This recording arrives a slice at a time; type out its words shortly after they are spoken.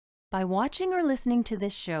By watching or listening to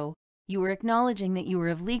this show, you are acknowledging that you are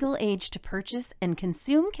of legal age to purchase and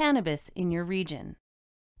consume cannabis in your region.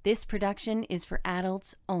 This production is for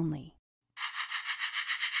adults only.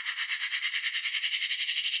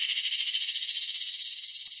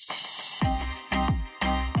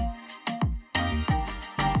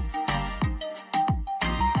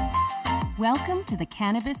 Welcome to the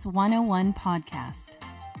Cannabis 101 podcast,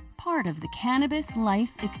 part of the Cannabis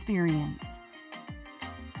Life Experience.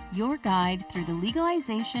 Your guide through the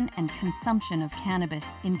legalization and consumption of cannabis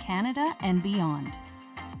in Canada and beyond.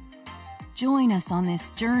 Join us on this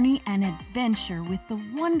journey and adventure with the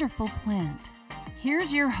wonderful plant.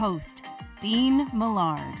 Here's your host, Dean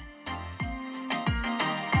Millard.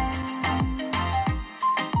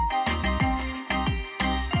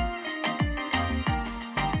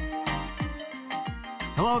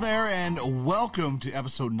 Hello there, and welcome to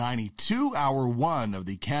episode 92, hour one of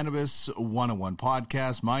the Cannabis 101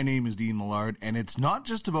 podcast. My name is Dean Millard, and it's not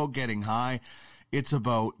just about getting high, it's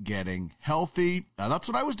about getting healthy. That's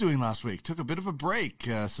what I was doing last week. Took a bit of a break,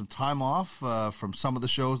 some time off from some of the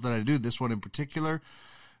shows that I do, this one in particular,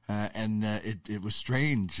 and it was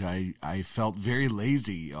strange. I felt very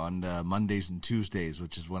lazy on Mondays and Tuesdays,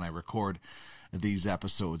 which is when I record these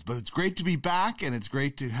episodes. But it's great to be back, and it's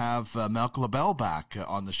great to have Malcolm LaBelle back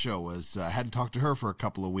on the show, as I hadn't talked to her for a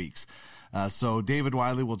couple of weeks. So David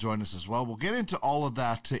Wiley will join us as well. We'll get into all of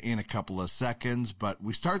that in a couple of seconds, but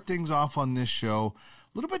we start things off on this show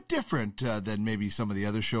a little bit different than maybe some of the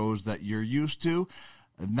other shows that you're used to,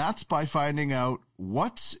 and that's by finding out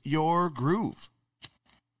what's your groove.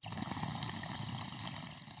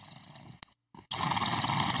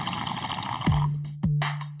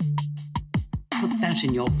 Put that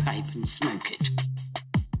in your pipe and smoke it.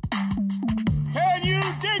 Can you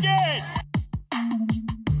dig it?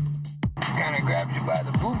 Kinda grabs you by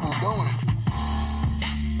the boo-boo, don't it?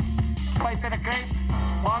 Pipe in a grape,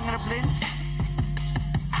 long in a blend.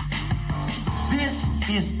 This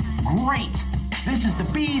is great. This is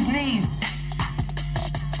the bee's knees.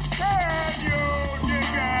 Can you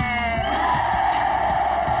dig it?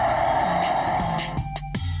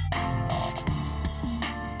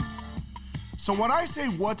 So when I say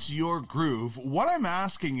what's your groove, what I'm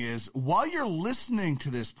asking is, while you're listening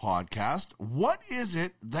to this podcast, what is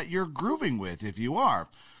it that you're grooving with if you are?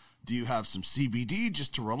 Do you have some CBD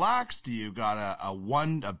just to relax? Do you got a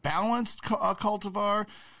balanced cultivar?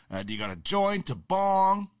 Do you got a joint, a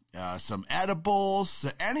bong, some edibles,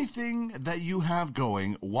 anything that you have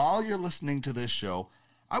going while you're listening to this show?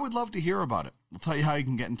 I would love to hear about it. I'll tell you how you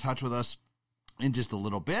can get in touch with us in just a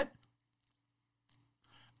little bit.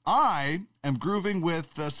 I am grooving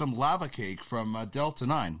with some lava cake from Delta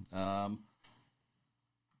 9.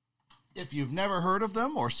 If you've never heard of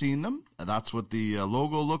them or seen them, that's what the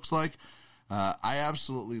logo looks like. I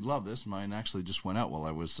absolutely love this. Mine actually just went out while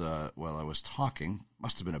I was talking.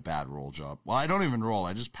 Must have been a bad roll job. Well, I don't even roll.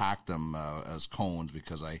 I just pack them as cones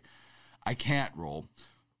because I can't roll.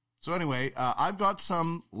 So anyway, I've got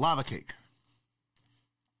some lava cake.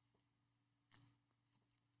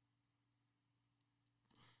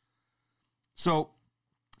 So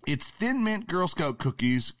it's Thin Mint Girl Scout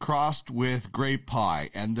cookies crossed with grape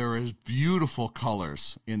pie, and there is beautiful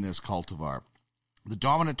colors in this cultivar. The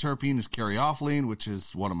dominant terpene is caryophyllene, which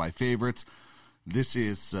is one of my favorites. This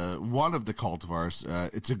is one of the cultivars.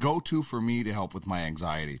 It's a go-to for me to help with my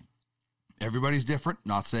anxiety. Everybody's different.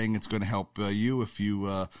 Not saying it's going to help you if you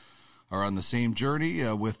are on the same journey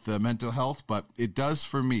with mental health, but it does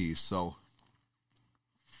for me. So,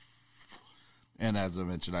 and as I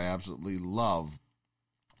mentioned, I absolutely love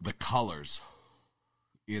the colors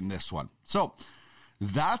in this one. So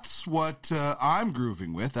that's what I'm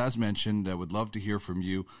grooving with. As mentioned, I would love to hear from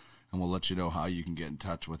you, and we'll let you know how you can get in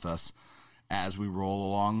touch with us as we roll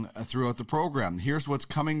along throughout the program. Here's what's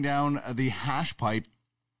coming down the hash pipe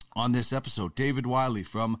on this episode. David Wiley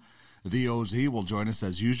from the OZ will join us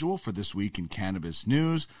as usual for This Week in Cannabis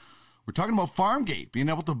News. We're talking about Farmgate, being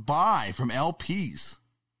able to buy from LPs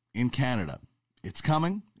in Canada. It's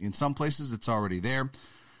coming. In some places, it's already there.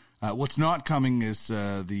 What's not coming is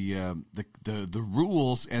the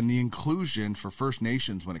rules and the inclusion for First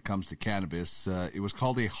Nations when it comes to cannabis. It was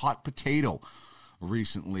called a hot potato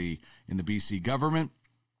recently in the BC government.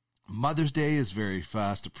 Mother's Day is very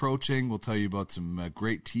fast approaching. We'll tell you about some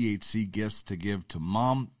great THC gifts to give to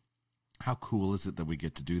mom. How cool is it that we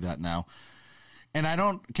get to do that now? And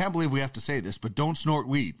can't believe we have to say this, but don't snort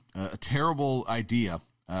weed. A terrible idea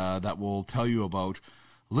that we'll tell you about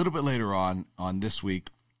a little bit later on This Week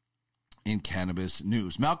in Cannabis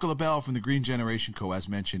News. Malcolm LaBelle from the Green Generation Co., as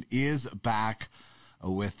mentioned, is back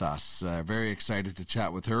with us. Very excited to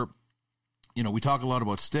chat with her we talk a lot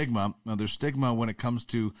about stigma. Now, there's stigma when it comes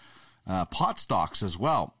to pot stocks as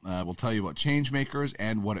well. We'll tell you about change makers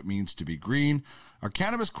and what it means to be green. Our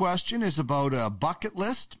cannabis question is about a bucket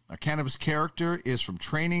list. Our cannabis character is from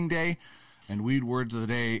Training Day. And weed words of the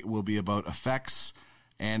day will be about effects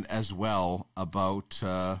and as well about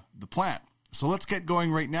the plant. So let's get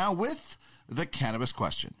going right now with the cannabis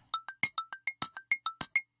question.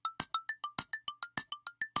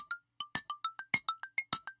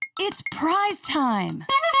 It's prize time.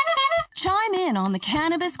 Chime in on the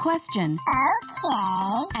cannabis question.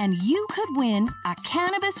 Okay. And you could win a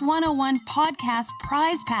Cannabis 101 podcast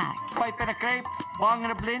prize pack. Pipe and a crepe, bong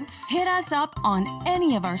and a blint. Hit us up on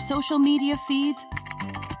any of our social media feeds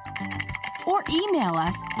or email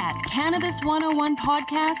us at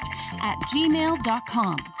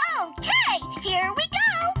cannabis101podcast@gmail.com. Okay, here we go.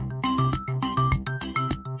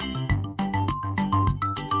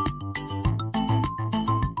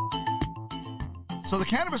 So the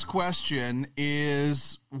cannabis question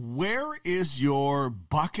is, where is your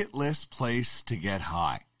bucket list place to get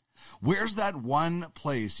high? Where's that one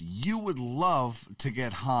place you would love to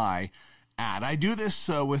get high at? I do this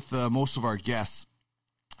with most of our guests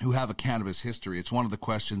who have a cannabis history. It's one of the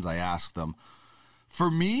questions I ask them. For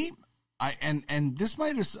me, this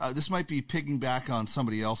might be piggybacking on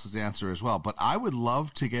somebody else's answer as well, but I would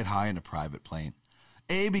love to get high in a private plane.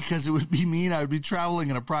 A, because it would be mean I would be traveling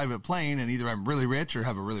in a private plane and either I'm really rich or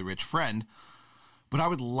have a really rich friend. But I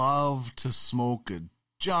would love to smoke a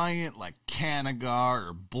giant like Cannagar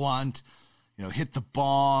or blunt, hit the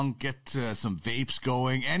bong, get some vapes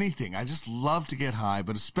going, anything. I just love to get high,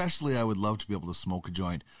 but especially I would love to be able to smoke a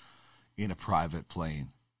joint in a private plane.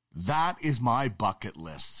 That is my bucket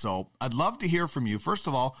list. So I'd love to hear from you. First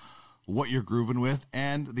of all, what you're grooving with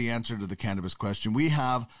and the answer to the cannabis question. We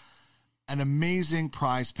have an amazing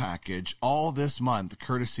prize package all this month,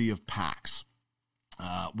 courtesy of PAX.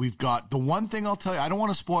 We've got the one thing I'll tell you, I don't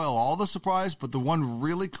want to spoil all the surprise, but the one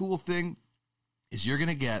really cool thing is you're going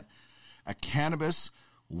to get a Cannabis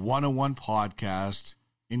 101 podcast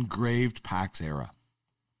engraved PAX era.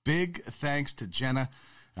 Big thanks to Jenna,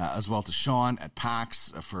 as well to Sean at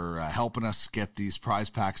PAX for helping us get these prize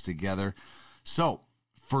packs together. So,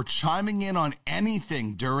 for chiming in on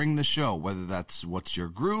anything during the show, whether that's what's your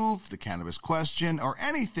groove, the cannabis question, or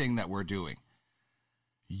anything that we're doing,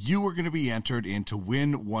 you are going to be entered in to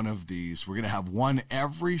win one of these. We're going to have one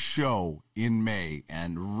every show in May,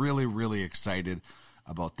 and really, really excited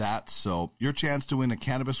about that. So your chance to win a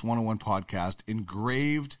Cannabis 101 podcast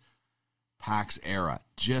engraved PAX era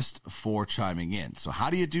just for chiming in. So how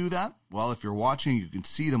do you do that? Well, if you're watching, you can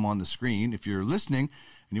see them on the screen. If you're listening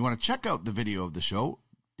and you want to check out the video of the show,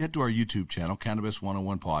 head to our YouTube channel, Cannabis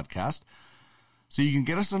 101 Podcast. So you can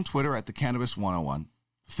get us on Twitter at the Cannabis 101,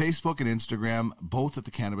 Facebook and Instagram, both at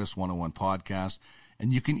the Cannabis 101 Podcast.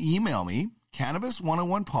 And you can email me,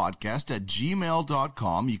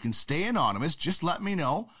 cannabis101podcast@gmail.com. You can stay anonymous. Just let me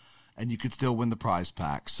know, and you could still win the prize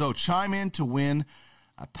pack. So chime in to win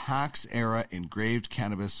a PAX era engraved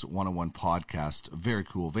Cannabis 101 podcast. A very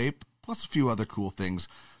cool vape, plus a few other cool things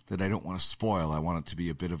that I don't want to spoil. I want it to be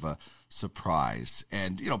a bit of a surprise.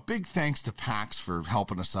 And, big thanks to PAX for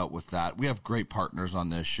helping us out with that. We have great partners on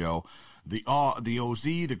this show. The OZ,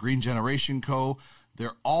 the Green Generation Co.,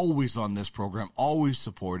 they're always on this program, always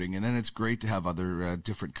supporting. And then it's great to have other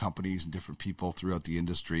different companies and different people throughout the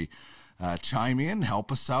industry chime in,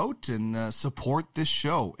 help us out, and support this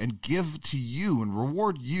show and give to you and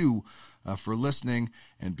reward you for listening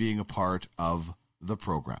and being a part of the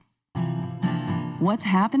program. What's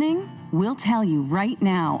happening? We'll tell you right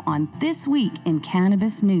now on This Week in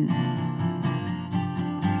Cannabis News.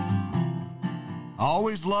 I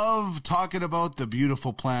always love talking about the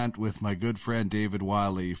beautiful plant with my good friend David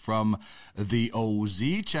Wiley from the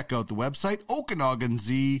OZ. Check out the website,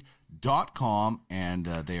 OkanaganZ.com, and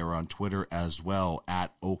they are on Twitter as well,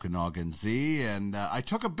 at OkanaganZ. And I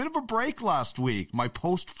took a bit of a break last week, my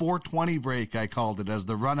post-420 break, I called it, as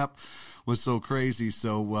the run-up was so crazy.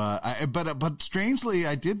 So, but strangely,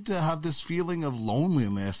 I did have this feeling of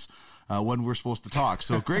loneliness when we're supposed to talk.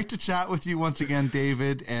 So great to chat with you once again,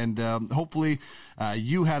 David, and hopefully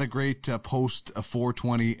you had a great post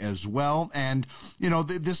 420 as well. And,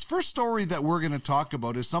 this first story that we're going to talk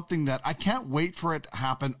about is something that I can't wait for it to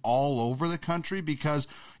happen all over the country because,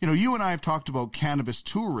 you and I have talked about cannabis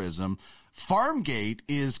tourism. Farmgate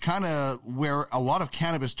is kind of where a lot of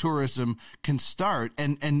cannabis tourism can start.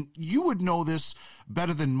 And you would know this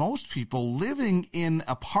better than most people living in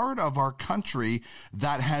a part of our country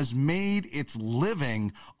that has made its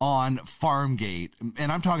living on Farmgate.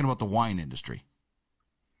 And I'm talking about the wine industry.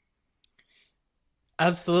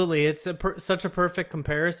 Absolutely. It's such a perfect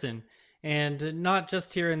comparison. And not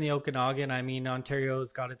just here in the Okanagan. I mean,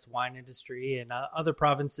 Ontario's got its wine industry, and other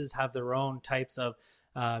provinces have their own types of,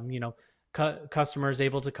 customers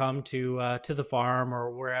able to come to the farm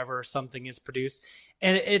or wherever something is produced.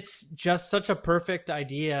 And it's just such a perfect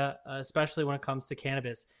idea, especially when it comes to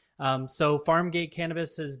cannabis. So Farmgate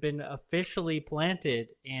Cannabis has been officially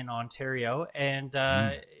planted in Ontario, and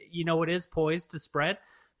it is poised to spread.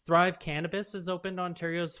 Thrive Cannabis has opened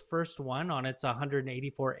Ontario's first one on its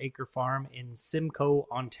 184-acre farm in Simcoe,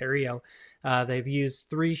 Ontario. They've used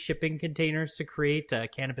 3 shipping containers to create a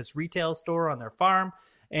cannabis retail store on their farm.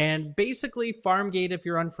 And basically, Farmgate, if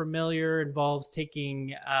you're unfamiliar, involves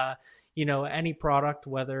taking, any product,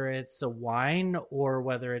 whether it's a wine or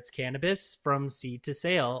whether it's cannabis, from seed to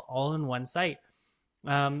sale, all in one site.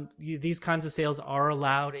 These kinds of sales are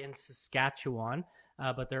allowed in Saskatchewan,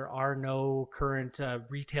 but there are no current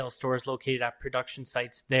retail stores located at production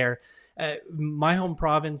sites there. My home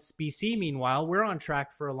province, BC, meanwhile, we're on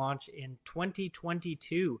track for a launch in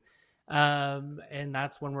 2022. And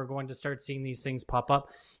that's when we're going to start seeing these things pop up.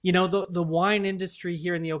 The wine industry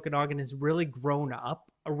here in the Okanagan has really grown up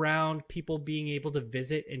around people being able to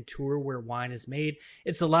visit and tour where wine is made.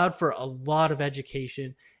 It's allowed for a lot of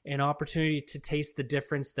education and opportunity to taste the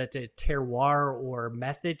difference that a terroir or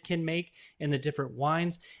method can make in the different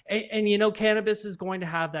wines. And cannabis is going to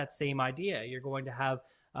have that same idea. You're going to have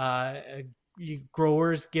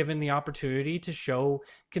growers given the opportunity to show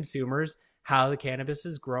consumers how the cannabis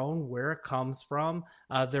is grown, where it comes from,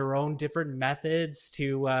 their own different methods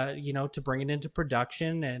to bring it into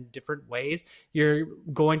production and different ways. You're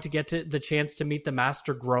going to get to the chance to meet the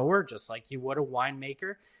master grower, just like you would a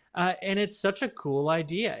winemaker. And it's such a cool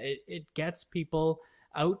idea. It gets people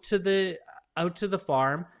out to the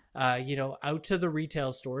farm, out to the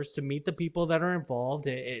retail stores to meet the people that are involved.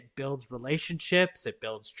 It builds relationships, it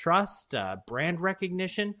builds trust, brand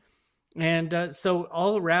recognition. And so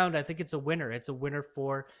all around, I think it's a winner. It's a winner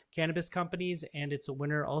for cannabis companies, and it's a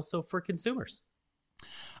winner also for consumers.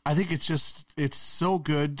 I think it's so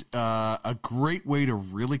good. A great way to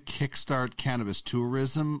really kickstart cannabis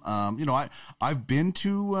tourism. I've been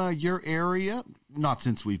to your area, not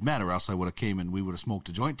since we've met, or else I would have came and we would have smoked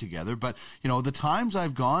a joint together. But, the times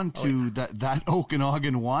I've gone to that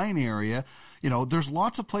Okanagan wine area, there's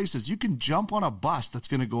lots of places you can jump on a bus that's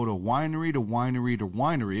going to go to winery to winery to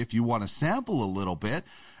winery if you want to sample a little bit.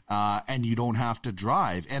 And you don't have to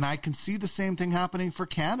drive. And I can see the same thing happening for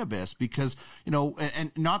cannabis because,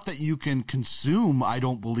 and not that you can consume, I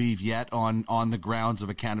don't believe yet, on the grounds of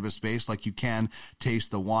a cannabis space like you can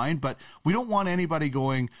taste the wine. But we don't want anybody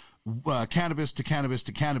going cannabis to cannabis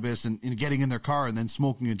to cannabis and getting in their car and then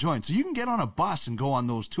smoking a joint. So you can get on a bus and go on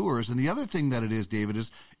those tours. And the other thing that it is, David,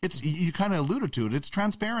 is you kind of alluded to it. It's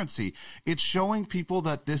transparency. It's showing people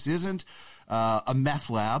that this isn't a meth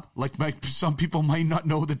lab. Like some people might not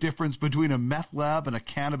know the difference between a meth lab and a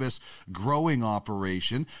cannabis growing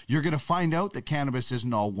operation. You're going to find out that cannabis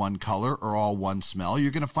isn't all one color or all one smell.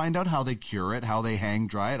 You're going to find out how they cure it, how they hang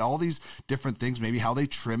dry it, all these different things, maybe how they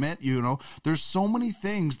trim it. There's so many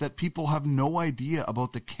things that people have no idea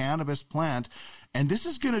about the cannabis plant. And this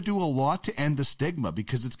is going to do a lot to end the stigma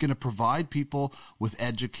because it's going to provide people with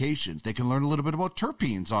educations. They can learn a little bit about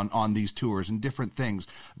terpenes on these tours and different things.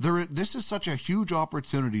 This is such a huge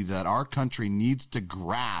opportunity that our country needs to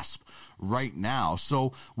grasp right now.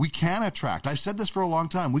 So we can attract. I've said this for a long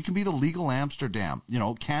time. We can be the legal Amsterdam.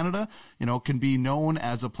 Canada, can be known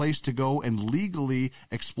as a place to go and legally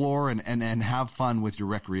explore and have fun with your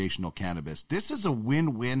recreational cannabis. This is a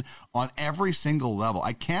win-win on every single level.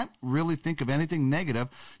 I can't really think of anything negative,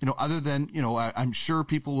 other than, I'm sure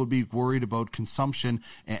people would be worried about consumption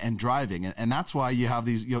and driving. And that's why you have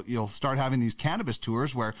these, you'll start having these cannabis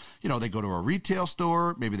tours where, they go to a retail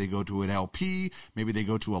store, maybe they go to an LP, maybe they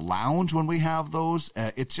go to a lounge when we have those.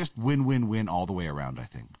 It's just win-win-win all the way around, I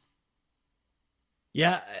think.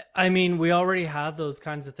 Yeah, I mean, we already have those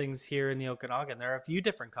kinds of things here in the Okanagan. There are a few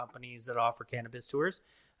different companies that offer cannabis tours.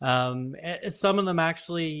 Some of them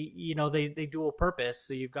actually, they dual purpose.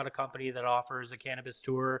 So you've got a company that offers a cannabis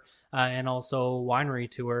tour and also a winery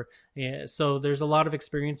tour. So there's a lot of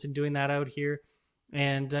experience in doing that out here.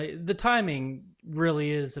 And the timing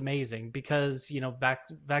really is amazing because,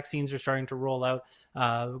 vaccines are starting to roll out.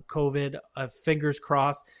 COVID, fingers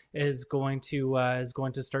crossed, is going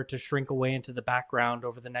to start to shrink away into the background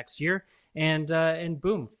over the next year. And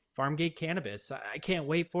boom, Farmgate Cannabis. I can't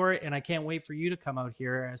wait for it. And I can't wait for you to come out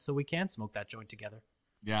here so we can smoke that joint together.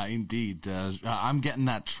 Yeah, indeed. I'm getting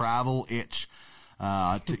that travel itch.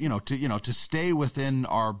 to stay within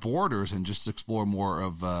our borders and just explore more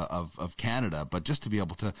of Canada, but just to be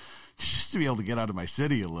able to get out of my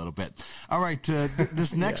city a little bit. All right,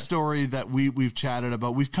 this next story that we've chatted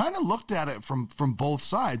about, we've kind of looked at it from both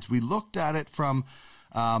sides. We looked at it from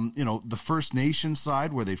the First Nation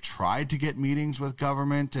side, where they've tried to get meetings with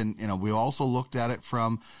government, and we also looked at it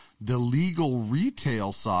from the legal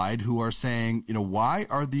retail side, who are saying, why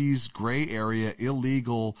are these gray area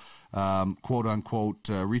illegal quote unquote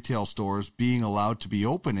retail stores being allowed to be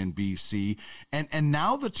open in BC? And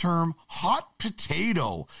now the term hot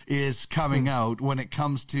potato is coming out when it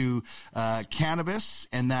comes to cannabis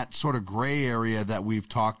and that sort of gray area that we've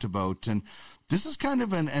talked about. And this is kind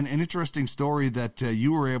of an interesting story that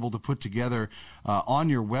you were able to put together on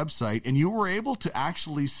your website, and you were able to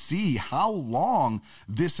actually see how long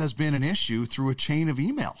this has been an issue through a chain of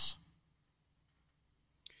emails.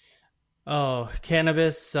 Oh,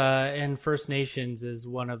 cannabis and First Nations is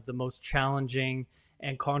one of the most challenging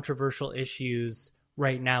and controversial issues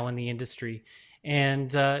right now in the industry.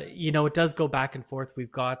 And, it does go back and forth.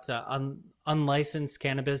 We've got unlicensed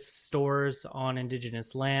cannabis stores on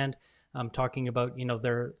Indigenous land. I'm talking about,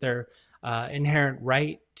 their inherent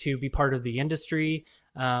right to be part of the industry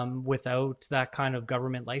without that kind of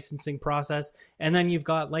government licensing process. And then you've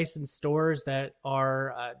got licensed stores that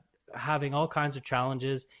are having all kinds of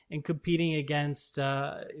challenges and competing against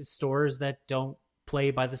stores that don't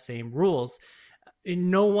play by the same rules.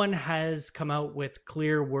 No one has come out with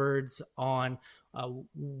clear words on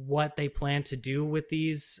what they plan to do with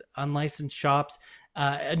these unlicensed shops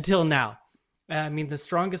until now. I mean, the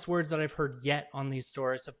strongest words that I've heard yet on these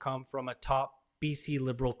stores have come from a top BC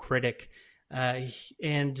Liberal critic.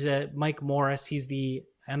 And Mike Morris, he's the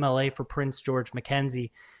MLA for Prince George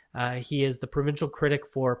Mackenzie. He is the provincial critic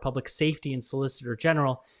for public safety and Solicitor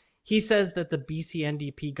General. He says that the BC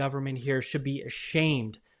NDP government here should be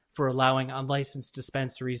ashamed for allowing unlicensed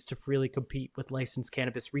dispensaries to freely compete with licensed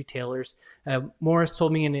cannabis retailers. Morris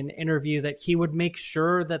told me in an interview that he would make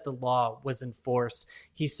sure that the law was enforced.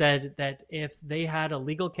 He said that if they had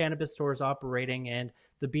illegal cannabis stores operating and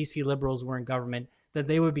the BC Liberals were in government, that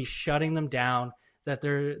they would be shutting them down, that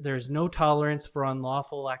there's no tolerance for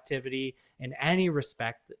unlawful activity in any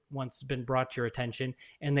respect once it's been brought to your attention,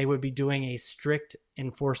 and they would be doing a strict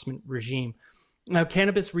enforcement regime. Now,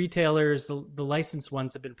 cannabis retailers, the licensed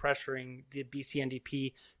ones, have been pressuring the BC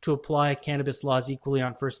NDP to apply cannabis laws equally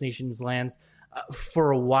on First Nations lands for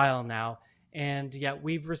a while now. And yet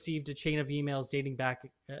we've received a chain of emails dating back,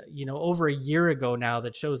 over a year ago now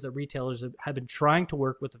that shows that retailers have been trying to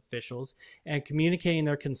work with officials and communicating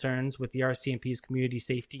their concerns with the RCMP's Community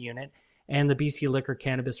Safety Unit and the BC Liquor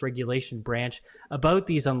Cannabis Regulation Branch about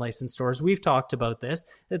these unlicensed stores. We've talked about this,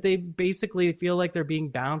 that they basically feel like they're being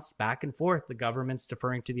bounced back and forth. The government's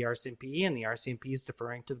deferring to the RCMP and the RCMP is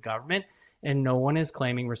deferring to the government, and no one is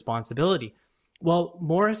claiming responsibility. Well,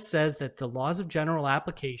 Morris says that the laws of general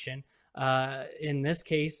application, in this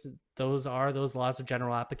case, those laws of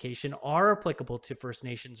general application are applicable to First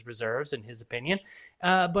Nations reserves, in his opinion.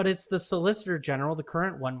 But it's the Solicitor General, the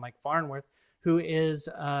current one, Mike Farnworth, who is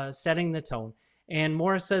setting the tone. And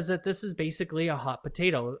Morris says that this is basically a hot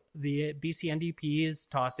potato. The BC NDP is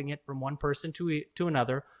tossing it from one person to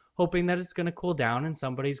another, hoping that it's going to cool down and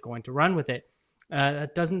somebody's going to run with it.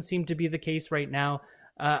 That doesn't seem to be the case right now.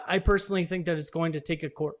 I personally think that it's going to take a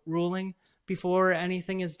court ruling before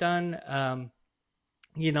anything is done.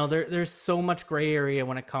 There's so much gray area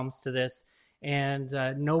when it comes to this, and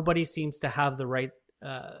nobody seems to have the right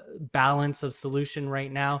balance of solution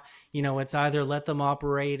right now. It's either let them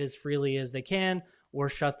operate as freely as they can or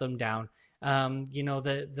shut them down.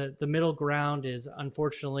 The middle ground is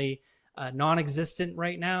unfortunately non-existent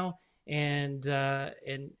right now, and I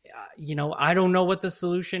don't know what the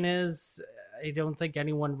solution is. I don't think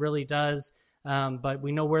anyone really does. But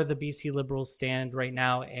we know where the BC Liberals stand right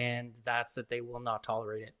now, and that's that they will not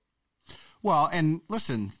tolerate it. Well, and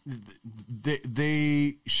listen,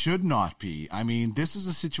 they should not be. I mean, this is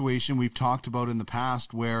a situation we've talked about in the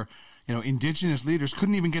past where, Indigenous leaders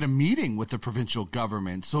couldn't even get a meeting with the provincial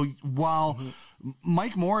government. So while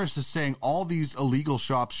Mike Morris is saying all these illegal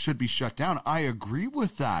shops should be shut down, I agree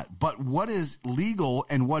with that. But what is legal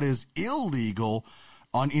and what is illegal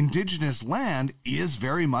on Indigenous land is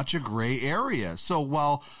very much a gray area. So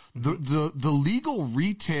while the legal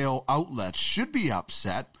retail outlets should be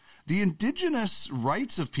upset, the Indigenous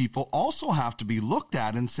rights of people also have to be looked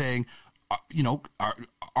at and saying,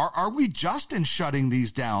 are we just in shutting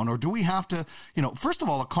these down, or do we have to, first of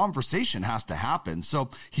all, a conversation has to happen. So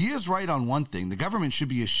he is right on one thing. The government should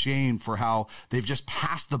be ashamed for how they've just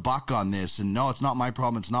passed the buck on this. And no, it's not my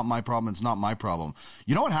problem. It's not my problem. It's not my problem.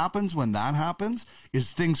 You know what happens when that happens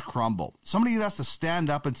is things crumble. Somebody has to stand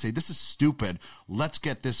up and say, this is stupid. Let's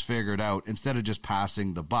get this figured out instead of just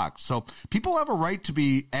passing the buck. So people have a right to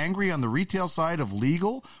be angry on the retail side of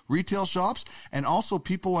legal retail shops, and also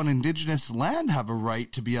people on Indigenous land have a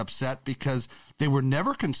right to be upset because they were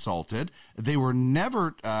never consulted, they were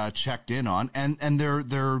never checked in on, and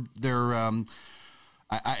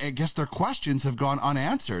I guess their questions have gone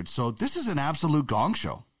unanswered. So this is an absolute gong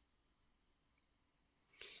show.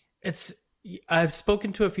 I've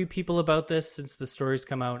spoken to a few people about this since the stories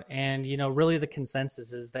come out, and really the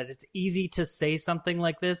consensus is that it's easy to say something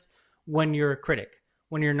like this when you're a critic,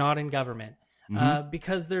 when you're not in government.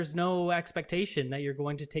 Because there's no expectation that you're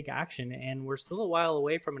going to take action, and we're still a while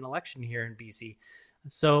away from an election here in BC.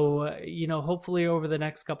 So, hopefully over the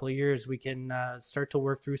next couple of years, we can start to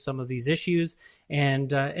work through some of these issues, and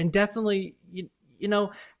definitely,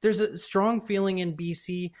 there's a strong feeling in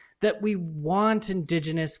BC that we want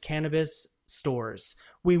Indigenous cannabis stores.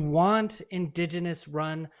 We want Indigenous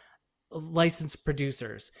run licensed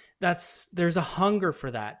producers. There's a hunger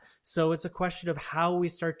for that. So it's a question of how we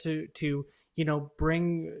start to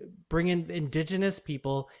bring in Indigenous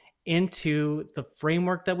people into the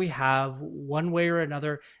framework that we have one way or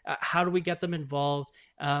another. How do we get them involved?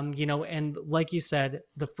 And like you said,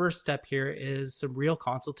 the first step here is some real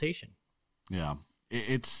consultation. Yeah,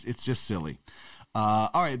 it's just silly. All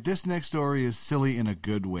right, this next story is silly in a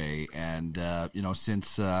good way. And,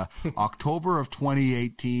 since October of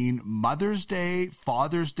 2018, Mother's Day,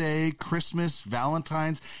 Father's Day, Christmas,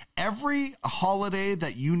 Valentine's, every holiday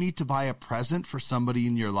that you need to buy a present for somebody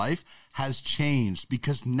in your life has changed,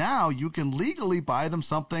 because now you can legally buy them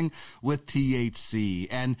something with THC.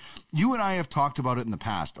 And you and I have talked about it in the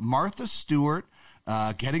past. Martha Stewart,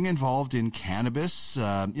 getting involved in cannabis,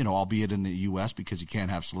 albeit in the U.S. because you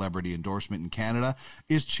can't have celebrity endorsement in Canada,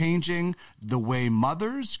 is changing the way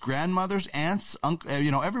mothers, grandmothers, aunts,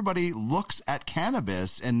 everybody looks at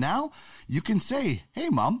cannabis. And now you can say, hey,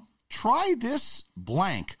 Mom, try this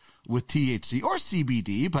blank with THC or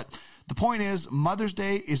CBD. But the point is, Mother's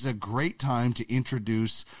Day is a great time to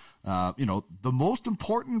introduce, the most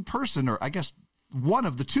important person, or I guess one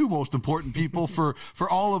of the two most important people for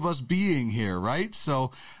all of us being here, right?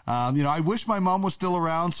 So, I wish my mom was still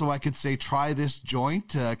around so I could say, try this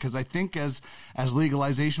joint, because I think as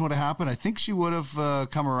legalization would have happened, I think she would have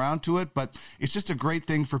come around to it. But it's just a great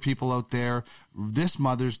thing for people out there this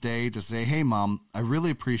Mother's Day to say, hey, Mom, I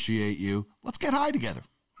really appreciate you. Let's get high together.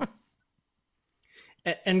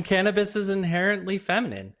 And cannabis is inherently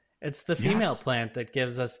feminine. It's the female plant that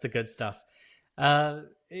gives us the good stuff.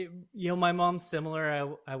 My mom's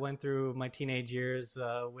similar. I went through my teenage years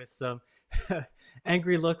with some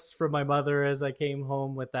angry looks from my mother as I came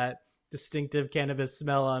home with that distinctive cannabis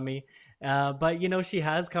smell on me. But she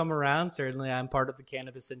has come around. Certainly, I'm part of the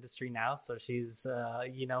cannabis industry now. So she's,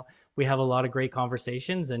 we have a lot of great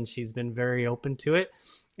conversations, and she's been very open to it.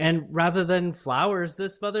 And rather than flowers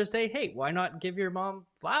this Mother's Day, hey, why not give your mom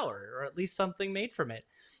flour, or at least something made from it?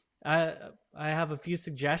 I have a few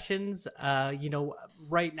suggestions,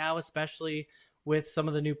 right now, especially with some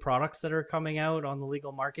of the new products that are coming out on the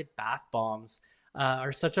legal market. Bath bombs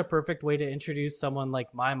are such a perfect way to introduce someone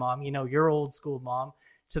like my mom, your old school mom,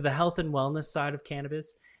 to the health and wellness side of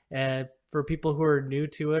cannabis. For people who are new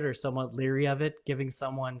to it or somewhat leery of it, giving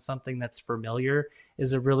someone something that's familiar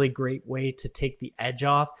is a really great way to take the edge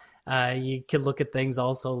off. You could look at things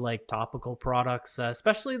also like topical products,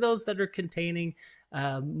 especially those that are containing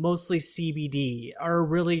mostly CBD, are a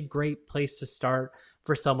really great place to start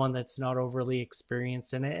for someone that's not overly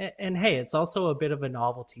experienced. And hey, it's also a bit of a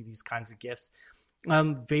novelty, these kinds of gifts.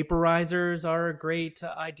 Vaporizers are a great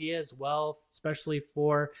idea as well, especially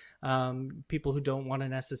for people who don't want to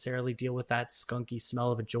necessarily deal with that skunky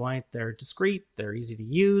smell of a joint. They're discreet, they're easy to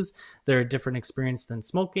use, they're a different experience than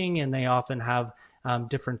smoking, and they often have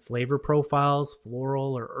different flavor profiles,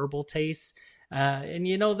 floral or herbal tastes. And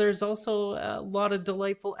there's also a lot of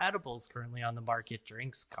delightful edibles currently on the market: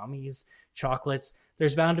 drinks, gummies, chocolates.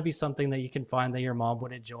 There's bound to be something that you can find that your mom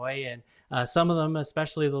would enjoy. And some of them,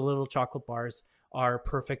 especially the little chocolate bars, are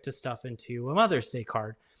perfect to stuff into a Mother's Day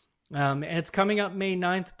card. And it's coming up May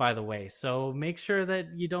 9th, by the way. So make sure that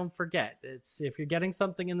you don't forget. If you're getting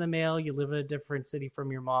something in the mail, you live in a different city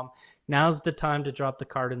from your mom, now's the time to drop the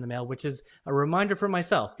card in the mail, which is a reminder for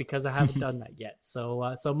myself because I haven't done that yet.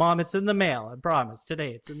 So Mom, it's in the mail. I promise.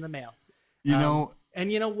 Today, it's in the mail.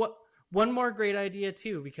 And one more great idea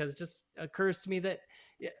too, because it just occurs to me that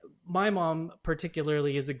my mom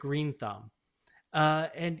particularly is a green thumb.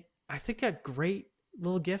 And I think a great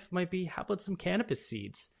little gift might be, how about some cannabis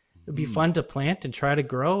seeds? It'd be fun to plant and try to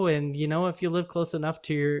grow. And, if you live close enough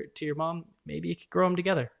to your mom, maybe you could grow them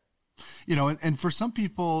together. And for some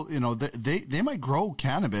people, they might grow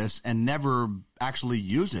cannabis and never actually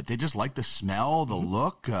use it. They just like the smell, the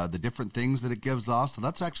look, the different things that it gives off. So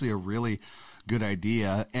that's actually a really good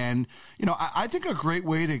idea. And, I think a great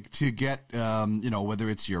way to get, whether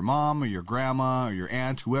it's your mom or your grandma or your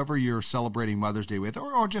aunt, whoever you're celebrating Mother's Day with,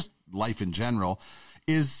 or just life in general,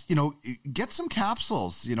 is, get some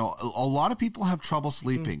capsules. A lot of people have trouble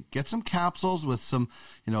sleeping. Get some capsules with some,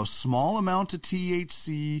 small amount of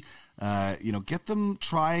THC. Get them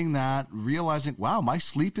trying that, realizing, wow, my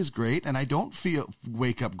sleep is great, and I don't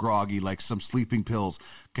wake up groggy like some sleeping pills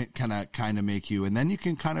kind of make you. And then you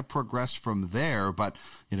can kind of progress from there. But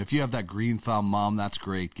if you have that green thumb mom, that's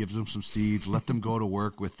great. Give them some seeds, let them go to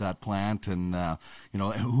work with that plant, and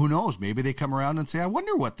who knows? Maybe they come around and say, I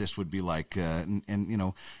wonder what this would be like, and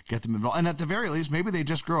get them involved. And at the very least, maybe they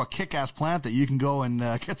just grow a kick-ass plant that you can go and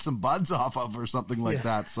get some buds off of or something like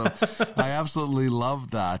that. So I absolutely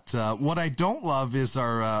love that. What I don't love is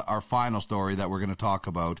our final story that we're going to talk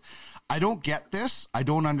about. I don't get this. I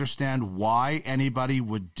don't understand why anybody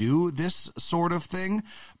would do this sort of thing,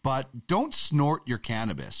 but don't snort your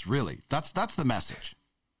cannabis. Really, that's the message.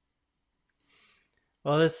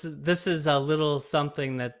 Well, this is a little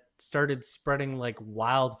something that started spreading like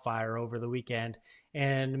wildfire over the weekend,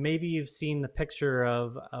 and maybe you've seen the picture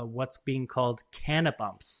of what's being called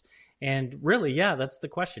Cannabis. And really, yeah, that's the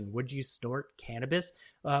question. Would you snort cannabis?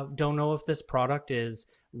 Don't know if this product is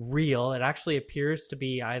real. It actually appears to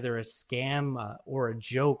be either a scam or a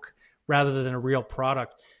joke rather than a real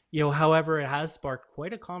product. However, it has sparked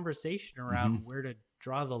quite a conversation around where to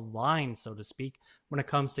draw the line, so to speak, when it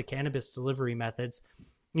comes to cannabis delivery methods.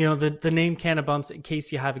 The name Cannabis, in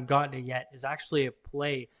case you haven't gotten it yet, is actually a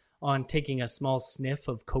play on taking a small sniff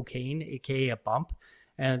of cocaine, aka a bump.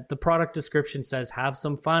 And the product description says, have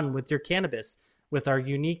some fun with your cannabis with our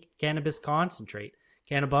unique cannabis concentrate.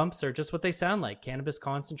 Cannabumps are just what they sound like. Cannabis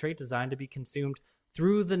concentrate designed to be consumed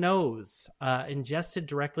through the nose, ingested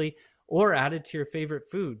directly, or added to your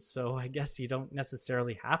favorite foods. So I guess you don't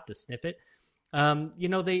necessarily have to sniff it.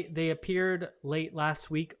 They appeared late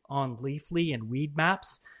last week on Leafly and Weed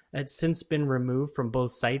Maps. It's since been removed from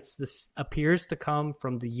both sites. This appears to come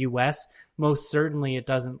from the US. Most certainly it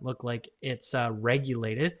doesn't look like it's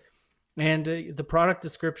regulated. And the product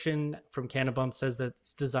description from Cannabis says that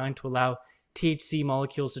it's designed to allow THC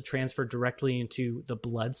molecules to transfer directly into the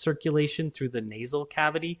blood circulation through the nasal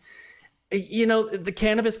cavity. The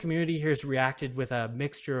cannabis community here has reacted with a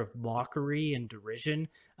mixture of mockery and derision,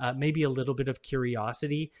 maybe a little bit of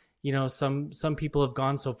curiosity. Some people have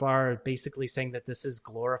gone so far basically saying that this is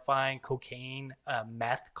glorifying cocaine,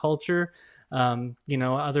 meth culture.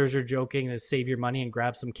 Others are joking to save your money and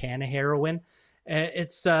grab some can of heroin.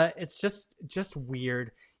 It's just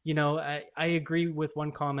weird. I agree with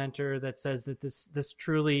one commenter that says that this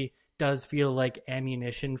truly does feel like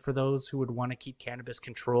ammunition for those who would want to keep cannabis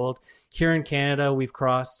controlled. Here in Canada, we've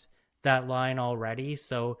crossed that line already.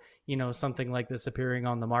 So, something like this appearing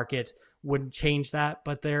on the market wouldn't change that.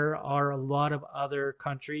 But there are a lot of other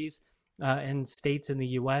countries and states in the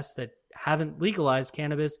US that haven't legalized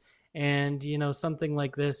cannabis. And, something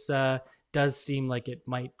like this does seem like it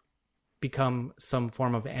might become some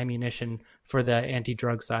form of ammunition for the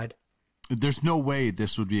anti-drug side. There's no way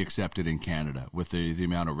this would be accepted in Canada with the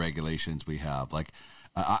amount of regulations we have. Like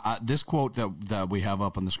this quote that we have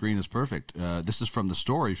up on the screen is perfect. This is from the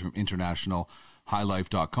story from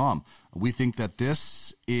internationalhighlife.com. We think that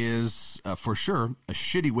this is for sure a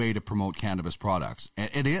shitty way to promote cannabis products.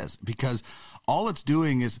 It is, because all it's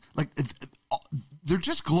doing is they're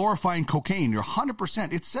just glorifying cocaine. You're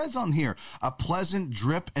 100%. It says on here, a pleasant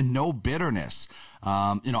drip and no bitterness.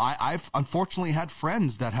 I've unfortunately had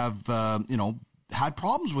friends that have, had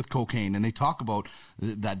problems with cocaine, and they talk about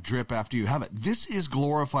that drip after you have it. This is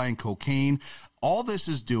glorifying cocaine. All this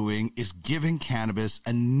is doing is giving cannabis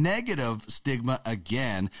a negative stigma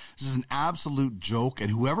again. This is an absolute joke,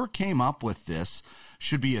 and whoever came up with this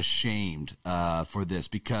should be ashamed for this,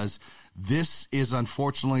 because this is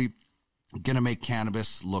unfortunately going to make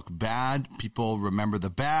cannabis look bad. People remember the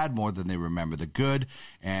bad more than they remember the good.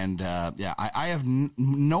 And I have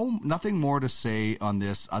nothing more to say on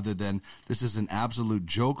this other than this is an absolute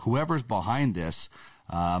joke. Whoever's behind this,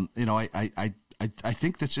 I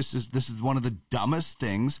think that this is one of the dumbest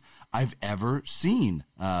things I've ever seen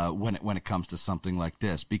when it comes to something like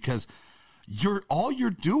this, because all you're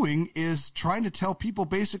doing is trying to tell people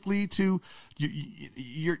basically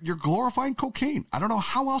you're glorifying cocaine. I don't know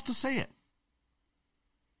how else to say it.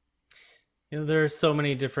 There's so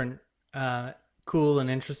many different cool and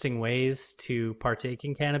interesting ways to partake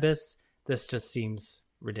in cannabis. This just seems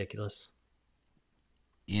ridiculous.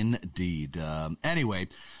 Indeed. Anyway,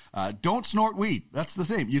 don't snort weed. That's the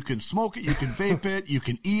thing. You can smoke it, you can vape it, you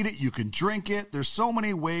can eat it, you can drink it. There's so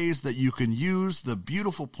many ways that you can use the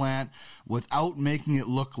beautiful plant without making it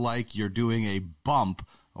look like you're doing a bump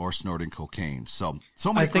or snorting cocaine. So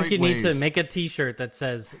many I think great you ways. need to make a T-shirt that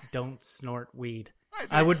says "Don't snort weed."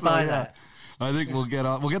 I would buy that. I think we'll get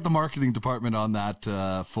the marketing department on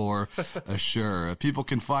that for sure. People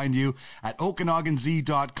can find you at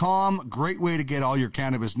OkanaganZ.com. Great way to get all your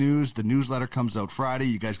cannabis news. The newsletter comes out Friday.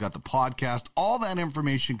 You guys got the podcast. All that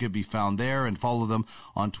information can be found there, and follow them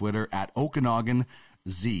on Twitter at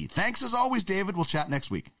OkanaganZ. Thanks as always, David. We'll chat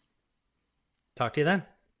next week. Talk to you then.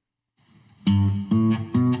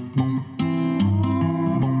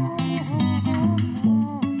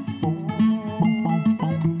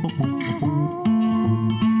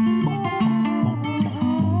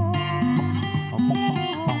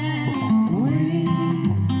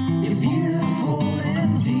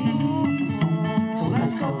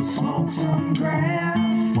 Some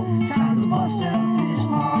grass. It's time to bust out this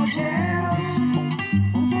podcast.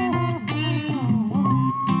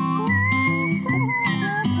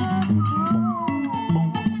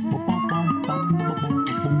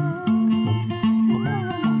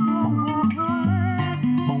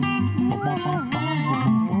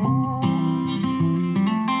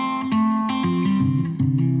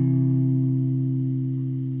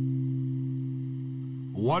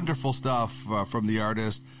 Wonderful stuff from the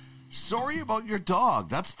artist. Sorry About Your Dog.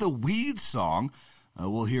 That's the weed song.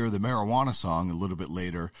 We'll hear the marijuana song a little bit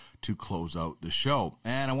later to close out the show.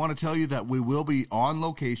 And I want to tell you that we will be on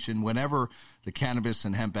location whenever the Cannabis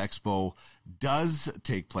and Hemp Expo does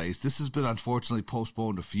take place. This has been unfortunately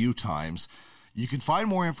postponed a few times. You can find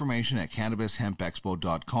more information at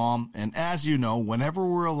cannabishempexpo.com. And as you know, whenever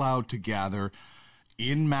we're allowed to gather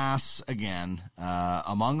in mass again,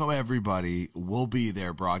 among everybody, we'll be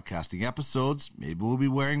there broadcasting episodes. Maybe we'll be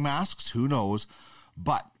wearing masks, who knows.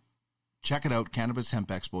 But check it out,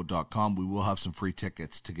 cannabishempexpo.com. We will have some free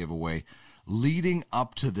tickets to give away leading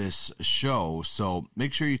up to this show. So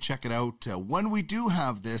make sure you check it out. When we do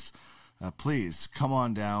have this, please come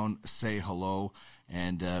on down, say hello,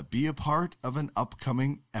 and be a part of an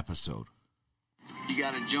upcoming episode. You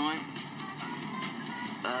got a joint?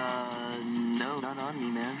 No, not on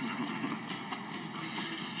me, man.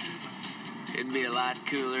 It'd be a lot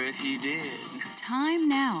cooler if you did. Time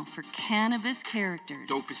now for Cannabis Characters.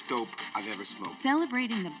 Dopest dope I've ever smoked.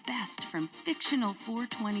 Celebrating the best from fictional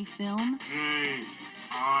 420 film. Hey,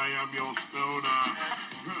 I am your stoner.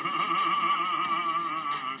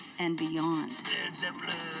 And beyond.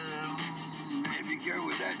 Heavy girl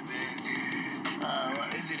with that, man.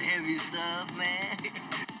 Is it heavy stuff, man?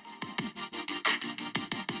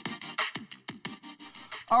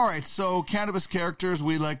 All right, so Cannabis Characters,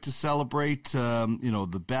 we like to celebrate,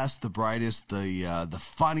 the best, the brightest, the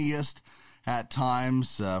funniest at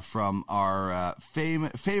times from our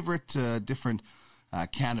favorite different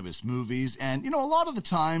cannabis movies. And, a lot of the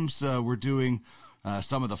times we're doing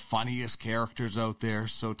some of the funniest characters out there.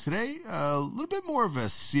 So today, a little bit more of a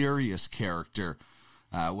serious character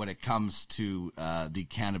when it comes to the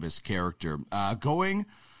cannabis character. Going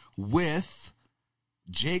with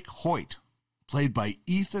Jake Hoyt, played by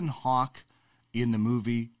Ethan Hawke in the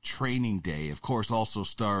movie Training Day. Of course, also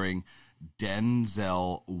starring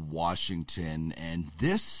Denzel Washington. And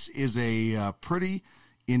this is a pretty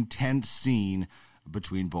intense scene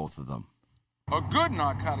between both of them. A good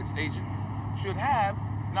narcotics agent should have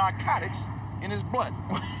narcotics in his blood.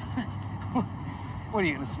 What are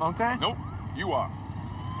you gonna smoke that? Nope, you are.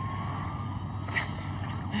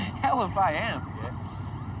 Hell if I am.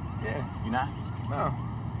 Yeah. You not? No.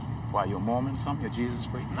 Why, you're a Mormon or something? You're Jesus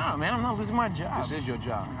freak? No, man, I'm not losing my job. This is your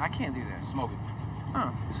job. I can't do that. Smoke it.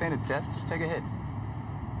 No. This ain't a test. Just take a hit.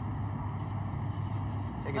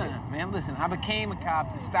 Take a hit. Man, listen, I became a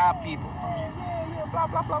cop to stop people. Yeah, blah,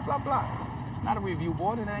 blah, blah, blah, blah. It's not a review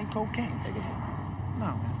board and it ain't cocaine. Take a hit.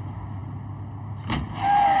 No, man.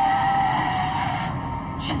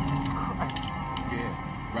 Jesus Christ.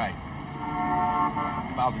 Yeah, right.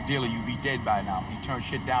 If I was a dealer, you'd be dead by now. You turn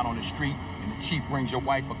shit down on the street, and the chief brings your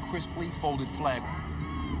wife a crisply folded flag.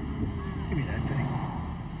 Give me that thing.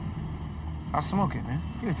 I'll smoke it, man.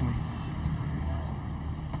 Give it to me.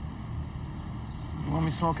 You want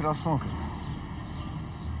me to smoke it, I'll smoke it.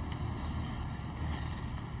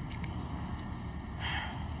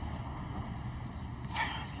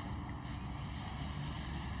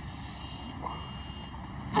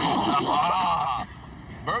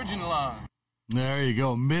 Virgin lung. There you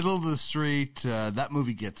go. Middle of the street. That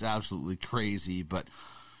movie gets absolutely crazy, but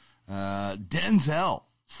Denzel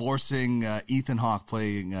forcing Ethan Hawke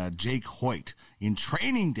playing Jake Hoyt in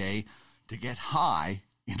Training Day to get high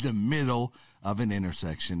in the middle of an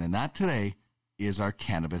intersection. And that today is our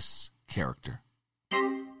cannabis character.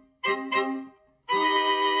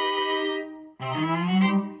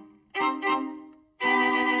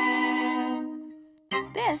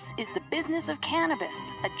 This is the Business of Cannabis,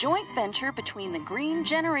 a joint venture between the Green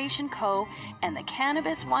Generation Co. and the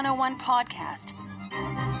Cannabis 101 podcast.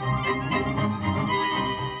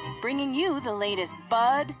 Bringing you the latest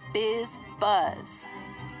bud, biz, buzz.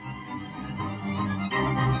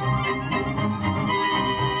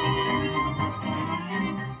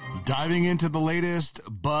 Diving into the latest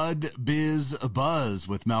Bud Biz Buzz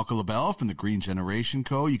with Malka LaBelle from the Green Generation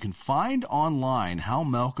Co. You can find online how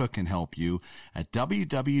Malka can help you at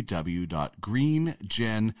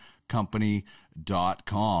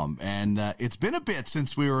www.greengencompany.com. And it's been a bit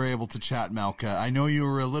since we were able to chat, Malka. I know you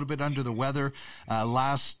were a little bit under the weather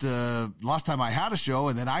last time I had a show,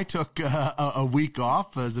 and then I took a week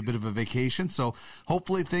off as a bit of a vacation. So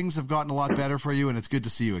hopefully things have gotten a lot better for you, and it's good to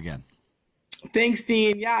see you again. Thanks,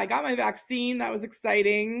 Dean. Yeah, I got my vaccine. That was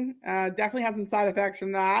exciting. Definitely had some side effects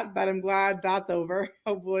from that, but I'm glad that's over,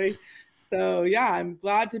 hopefully. So, yeah, I'm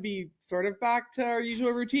glad to be sort of back to our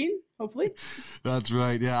usual routine, hopefully. That's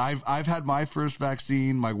right. Yeah, I've had my first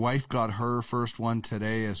vaccine. My wife got her first one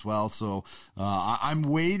today as well. So I'm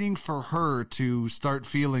waiting for her to start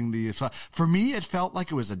feeling the. For me, it felt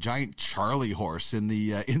like it was a giant Charlie horse in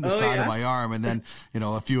the side of my arm, and then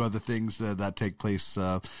a few other things that take place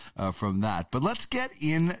from that. But let's get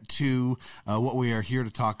into what we are here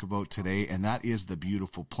to talk about today, and that is the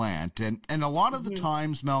beautiful plant. And a lot of the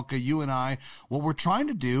times, Malka, you and I, what we're trying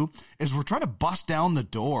to do is we're trying to bust down the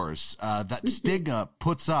doors that stigma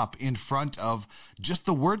puts up in front of just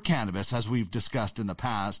the word cannabis, as we've discussed in the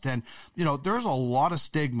past. And, there's a lot of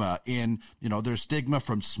stigma there's stigma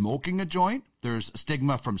from smoking a joint. There's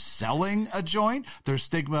stigma from selling a joint. There's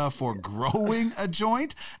stigma for growing a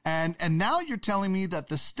joint. And now you're telling me that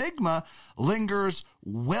the stigma lingers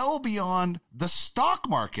well beyond the stock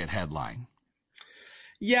market headline.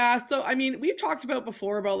 Yeah. So, I mean, we've talked about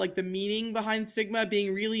before about like the meaning behind stigma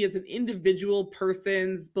being really as an individual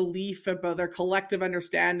person's belief about their collective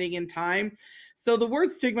understanding in time. So the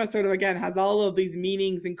word stigma sort of, again, has all of these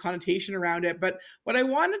meanings and connotation around it. But what I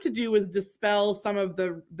wanted to do was dispel some of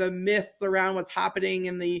the myths around what's happening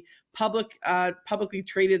in the publicly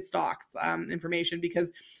traded stocks information,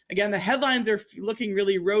 because, again, the headlines are looking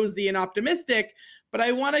really rosy and optimistic. But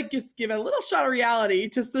I want to just give a little shot of reality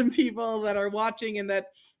to some people that are watching and that,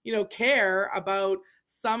 care about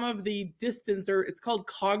some of the distance, or it's called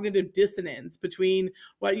cognitive dissonance, between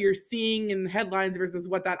what you're seeing in headlines versus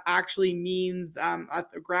what that actually means at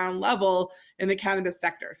the ground level in the cannabis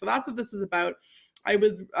sector. So that's what this is about. I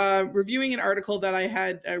was reviewing an article that I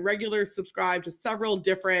had regular subscribed to several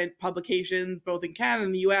different publications, both in Canada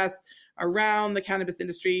and the US, around the cannabis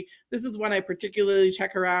industry. This is one I particularly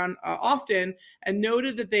check around often, and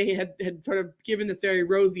noted that they had sort of given this very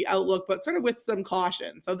rosy outlook, but sort of with some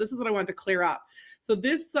caution. So this is what I wanted to clear up. So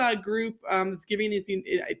this group that's giving this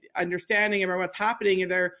understanding about what's happening,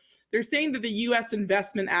 and they're saying that the US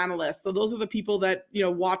investment analysts, so those are the people that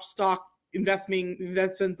watch stock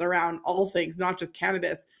investments around all things, not just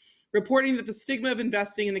cannabis, reporting that the stigma of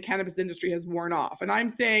investing in the cannabis industry has worn off. And I'm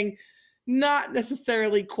saying not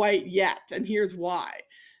necessarily quite yet. And here's why.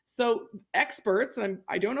 So experts, and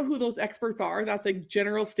I don't know who those experts are. That's a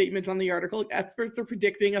general statement on the article. Experts are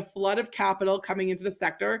predicting a flood of capital coming into the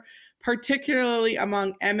sector, particularly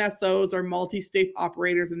among MSOs or multi-state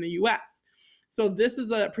operators in the US. So this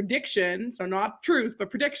is a prediction, so not truth,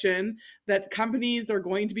 but prediction, that companies are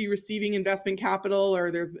going to be receiving investment capital,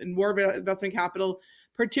 or there's more investment capital,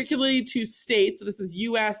 particularly to states. So this is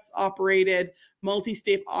US operated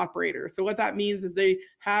multi-state operators. So what that means is they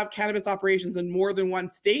have cannabis operations in more than one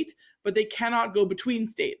state, but they cannot go between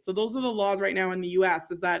states. So those are the laws right now in the US,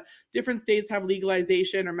 is that different states have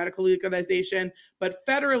legalization or medical legalization, but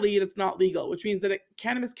federally it's not legal, which means that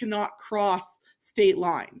cannabis cannot cross state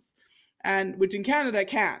lines. And which in Canada it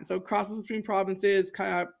can. So crosses between provinces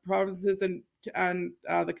and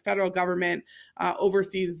the federal government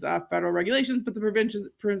oversees federal regulations, but the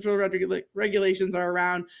provincial regulations are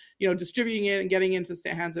around, distributing it and getting into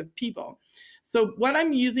the hands of people. So what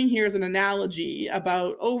I'm using here is an analogy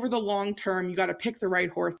about over the long term, you got to pick the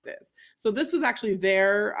right horses. So this was actually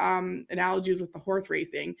their analogies with the horse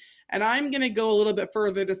racing. And I'm going to go a little bit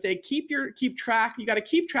further to say, keep track. You got to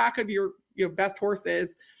keep track of your best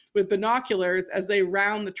horses with binoculars as they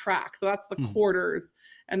round the track. So that's the quarters,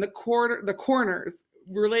 and the corners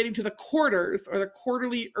relating to the quarters or the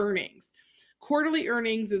quarterly earnings. Quarterly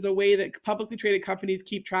earnings is a way that publicly traded companies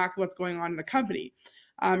keep track of what's going on in a company.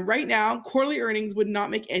 Right now, quarterly earnings would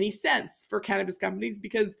not make any sense for cannabis companies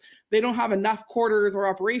because they don't have enough quarters or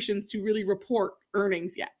operations to really report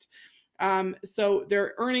earnings yet. So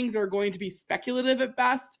their earnings are going to be speculative at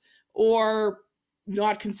best or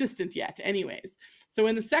not consistent yet anyways. So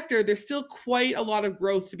in the sector, there's still quite a lot of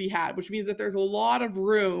growth to be had, which means that there's a lot of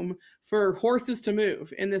room for horses to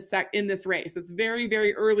move in this race. It's very,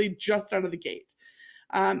 very early, just out of the gate.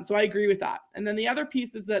 So I agree with that. And then the other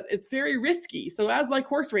piece is that it's very risky. So as like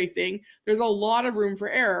horse racing, there's a lot of room for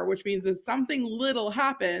error, which means that something little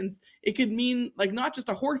happens, it could mean like not just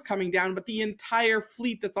a horse coming down, but the entire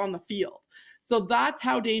fleet that's on the field. So that's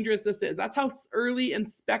how dangerous this is. That's how early and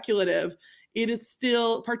speculative it is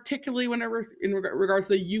still, particularly in regards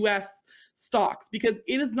to the U.S. stocks, because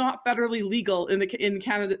it is not federally legal in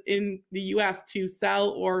the U.S. to sell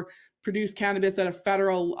or produce cannabis at a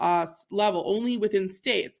federal level, only within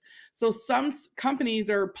states. So some companies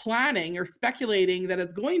are planning or speculating that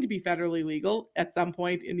it's going to be federally legal at some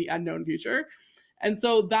point in the unknown future. And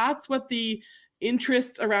so that's what the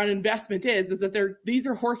interest around investment is that these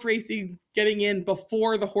are horse racing getting in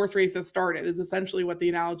before the horse race has started, is essentially what the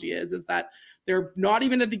analogy is that they're not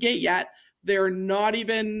even at the gate yet. They're not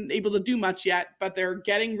even able to do much yet, but they're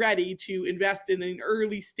getting ready to invest in an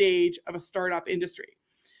early stage of a startup industry.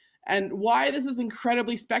 And why this is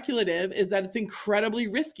incredibly speculative is that it's incredibly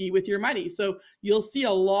risky with your money. So you'll see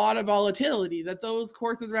a lot of volatility, that those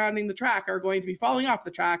horses rounding the track are going to be falling off the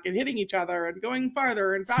track and hitting each other and going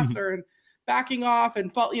farther and faster and backing off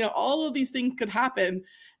and fall. All of these things could happen,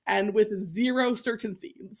 and with zero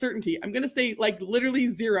certainty. I'm going to say like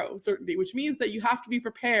literally zero certainty, which means that you have to be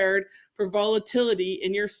prepared for volatility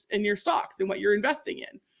in your stocks and what you're investing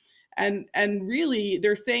in. And really,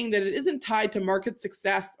 they're saying that it isn't tied to market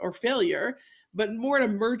success or failure, but more to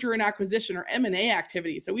merger and acquisition or M&A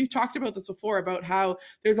activity. So we've talked about this before, about how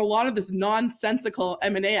there's a lot of this nonsensical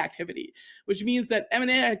M&A activity, which means that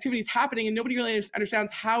M&A activity is happening and nobody really understands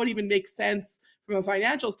how it even makes sense from a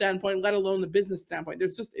financial standpoint, let alone the business standpoint.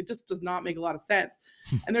 It just does not make a lot of sense.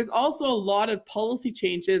 And there's also a lot of policy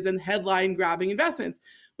changes and headline grabbing investments,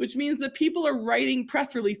 which means that people are writing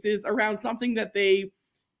press releases around something that they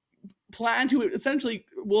plan to essentially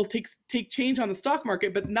will take change on the stock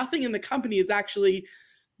market, but nothing in the company is actually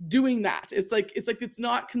doing that. It's like it's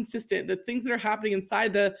not consistent. The things that are happening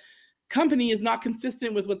inside the company is not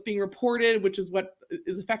consistent with what's being reported, which is what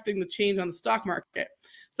is affecting the change on the stock market.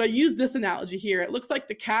 So I use this analogy here. It looks like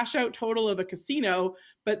the cash out total of a casino,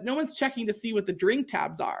 but no one's checking to see what the drink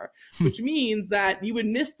tabs are, which means that you would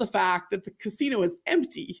miss the fact that the casino is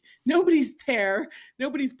empty. Nobody's there.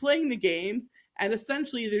 Nobody's playing the games. And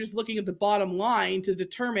essentially, they're just looking at the bottom line to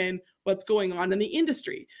determine what's going on in the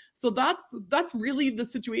industry. So that's really the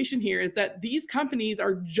situation here, is that these companies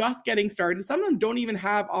are just getting started. Some of them don't even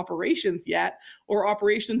have operations yet, or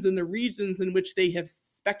operations in the regions in which they have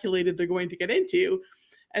speculated they're going to get into.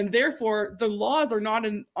 And therefore, the laws are not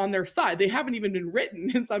on their side. They haven't even been written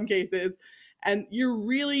in some cases. And you're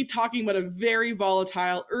really talking about a very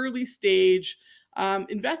volatile early stage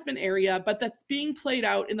investment area, but that's being played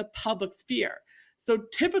out in the public sphere. So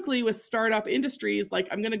typically with startup industries, like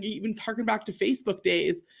I'm going to even harken back to Facebook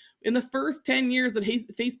days, in the first 10 years that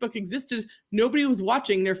Facebook existed, nobody was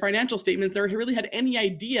watching their financial statements or really had any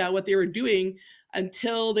idea what they were doing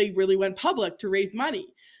until they really went public to raise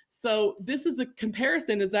money. So this is a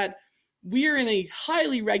comparison, is that we're in a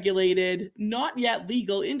highly regulated, not yet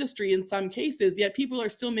legal industry in some cases, yet people are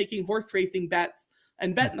still making horse racing bets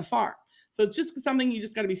and betting the farm. So it's just something you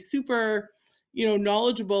just got to be super,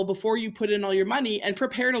 knowledgeable before you put in all your money, and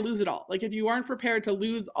prepare to lose it all. Like if you aren't prepared to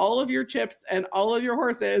lose all of your chips and all of your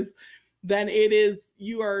horses, then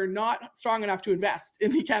you are not strong enough to invest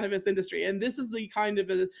in the cannabis industry. And this is the kind of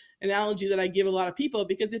analogy that I give a lot of people,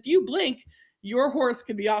 because if you blink, your horse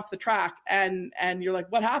could be off the track and you're like,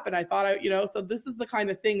 what happened? I thought so this is the kind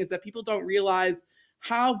of thing, is that people don't realize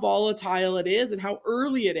how volatile it is and how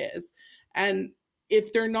early it is. And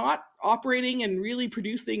if they're not operating and really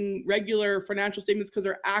producing regular financial statements because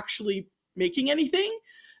they're actually making anything,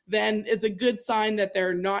 then it's a good sign that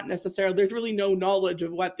they're not necessarily, there's really no knowledge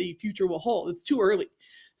of what the future will hold. It's too early.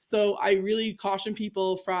 So I really caution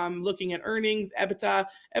people from looking at earnings, EBITDA.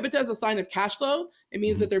 EBITDA is a sign of cash flow. It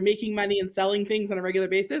means that they're making money and selling things on a regular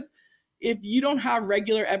basis. If you don't have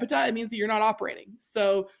regular EBITDA, it means that you're not operating.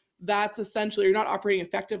 So that's essentially, you're not operating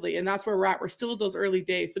effectively. And that's where we're at. We're still at those early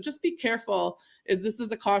days. So just be careful, this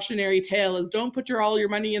is a cautionary tale, is don't put all your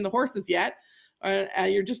money in the horses yet.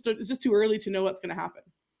 it's just too early to know what's going to happen.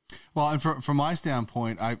 Well, and from my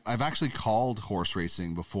standpoint, I've actually called horse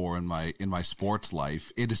racing before in my sports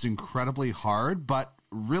life. It is incredibly hard, but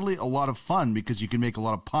really a lot of fun because you can make a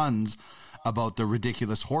lot of puns about the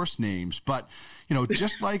ridiculous horse names. But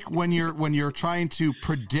just like when you're trying to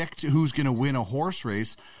predict who's going to win a horse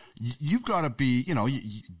race, you've got to be,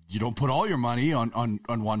 you don't put all your money on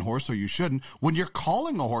one horse, or you shouldn't. When you're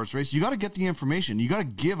calling a horse race, you got to get the information. You got to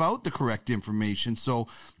give out the correct information so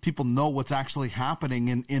people know what's actually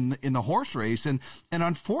happening in the horse race. And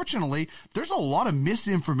unfortunately, there's a lot of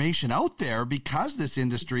misinformation out there because this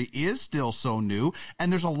industry is still so new,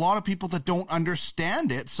 and there's a lot of people that don't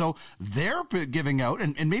understand it. So they're giving out,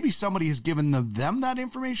 and maybe somebody has given them that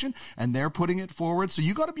information, and they're putting it forward. So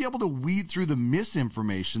you got to be able to weed through the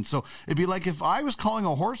misinformation. So it'd be like if I was calling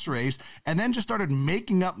a horse race and then just started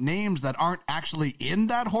making up names that aren't actually in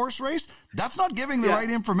that horse race. That's not giving the right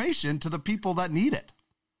information to the people that need it.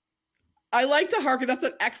 I like to hearken. That's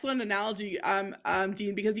an excellent analogy,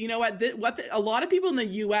 Dean, because you know what? A lot of people in the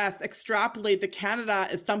U.S. extrapolate that Canada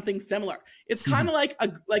is something similar. It's kind of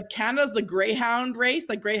like Canada's the greyhound race,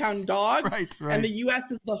 like greyhound dogs, right. And the U.S.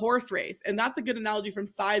 is the horse race, and that's a good analogy from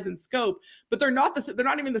size and scope. But they're not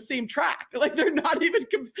even the same track. Like they're not even.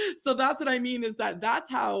 So that's what I mean is that's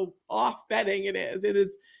how off betting it is. It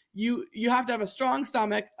is. You have to have a strong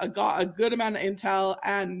stomach, a good amount of intel,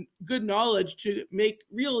 and good knowledge to make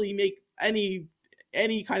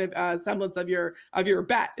any kind of semblance of your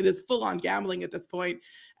bet. It is full on gambling at this point.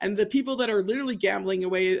 And the people that are literally gambling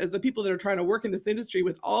away is the people that are trying to work in this industry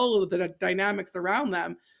with all of the dynamics around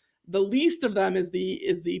them. The least of them is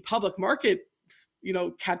the public market,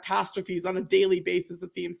 catastrophes on a daily basis,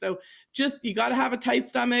 it seems. So you got to have a tight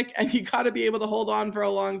stomach and you got to be able to hold on for a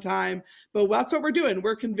long time. But that's what we're doing.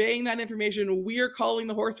 We're conveying that information. We are calling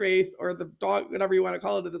the horse race or the dog, whatever you want to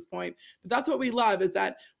call it at this point. But that's what we love, is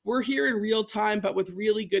that we're here in real time, but with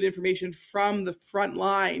really good information from the front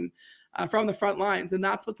line, from the front lines. And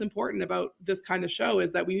that's what's important about this kind of show,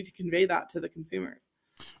 is that we need to convey that to the consumers.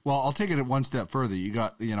 Well, I'll take it one step further. You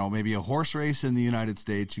got, maybe a horse race in the United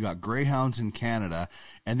States. You got greyhounds in Canada.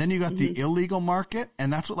 And then you got the illegal market.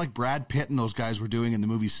 And that's what like Brad Pitt and those guys were doing in the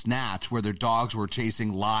movie Snatch, where their dogs were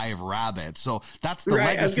chasing live rabbits. So that's the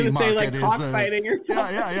legacy market. Say, like, cockfighting or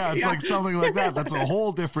something. Yeah. It's like something like that. That's a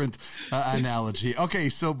whole different analogy. Okay,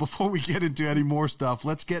 so before we get into any more stuff,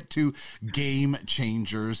 let's get to game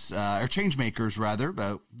changers, or change makers, rather.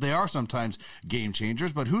 They are sometimes game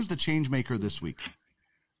changers. But who's the change maker this week?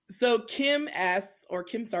 So Kim S, or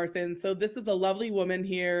Kim Sarson. So this is a lovely woman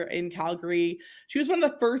here in Calgary. She was one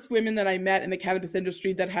of the first women that I met in the cannabis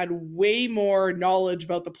industry that had way more knowledge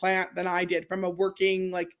about the plant than I did from a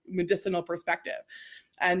working, like, medicinal perspective.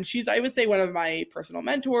 And she's, I would say, one of my personal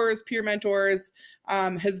mentors, peer mentors,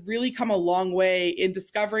 has really come a long way in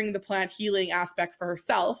discovering the plant healing aspects for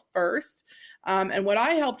herself first. And what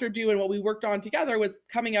I helped her do and what we worked on together was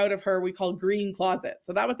coming out of her, we call green closet.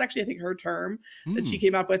 So that was actually, I think, her term that she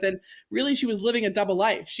came up with. And really, she was living a double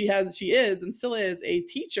life. She is and still is a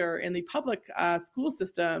teacher in the public school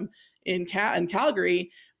system in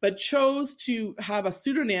Calgary, but chose to have a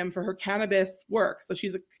pseudonym for her cannabis work. So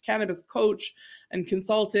she's a cannabis coach and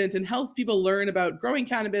consultant and helps people learn about growing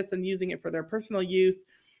cannabis and using it for their personal use.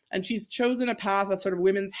 And she's chosen a path of sort of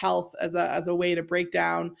women's health as a way to break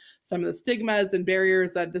down some of the stigmas and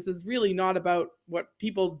barriers, that this is really not about what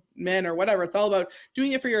people, men or whatever. It's all about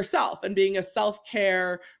doing it for yourself and being a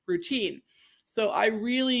self-care routine. So I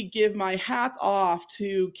really give my hats off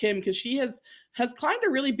to Kim, because she has climbed a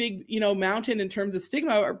really big, mountain in terms of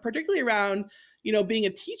stigma, particularly around, being a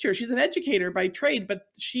teacher. She's an educator by trade, but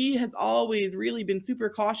she has always really been super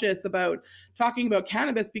cautious about talking about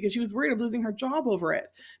cannabis because she was worried of losing her job over it.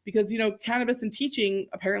 Because, cannabis and teaching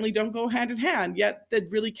apparently don't go hand in hand, yet that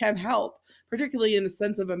really can help, particularly in the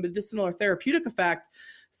sense of a medicinal or therapeutic effect.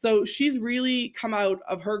 So she's really come out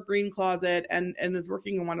of her green closet and is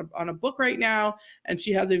working on a book right now. And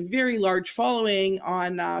she has a very large following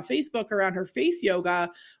on Facebook around her face yoga,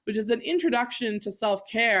 which is an introduction to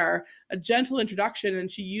self-care, a gentle introduction. And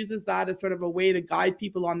she uses that as sort of a way to guide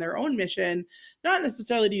people on their own mission, not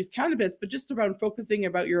necessarily to use cannabis, but just around focusing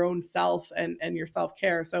about your own self and your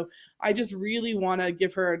self-care. So I just really want to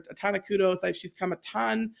give her a ton of kudos. She's come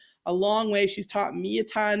a long way. She's taught me a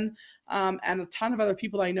ton. And a ton of other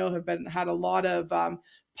people I know have had a lot of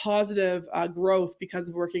positive growth because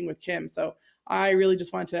of working with Kim. So I really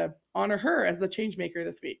just want to honor her as the change maker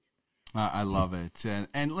this week. I love it.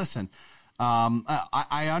 And listen,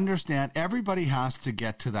 I understand everybody has to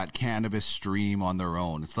get to that cannabis stream on their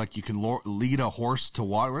own. It's like you can lead a horse to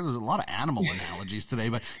water. There's a lot of animal analogies today,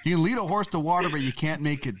 but you can lead a horse to water, but you can't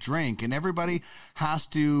make it drink. And everybody has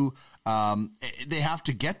to, they have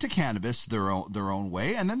to get to cannabis their own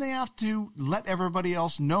way, and then they have to let everybody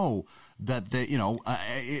else know that they,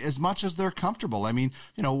 as much as they're comfortable. I mean,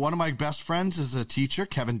 one of my best friends is a teacher,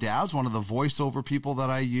 Kevin Dowds, one of the voiceover people that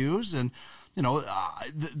I use, and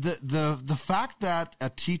the fact that a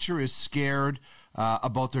teacher is scared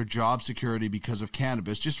about their job security because of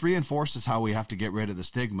cannabis just reinforces how we have to get rid of the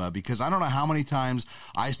stigma, because I don't know how many times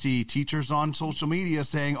I see teachers on social media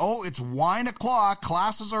saying, oh, it's wine o'clock,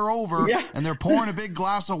 classes are over, and they're pouring a big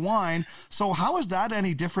glass of wine. So how is that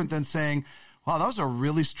any different than saying, wow, that was a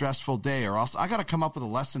really stressful day, or else I got to come up with a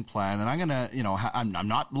lesson plan, and I'm going to, I'm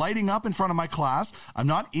not lighting up in front of my class. I'm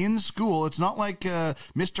not in school. It's not like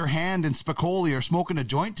Mr. Hand and Spicoli are smoking a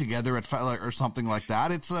joint together or something like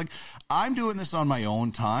that. It's like, I'm doing this on my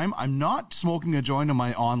own time. I'm not smoking a joint in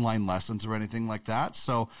my online lessons or anything like that.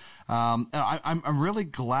 So I'm really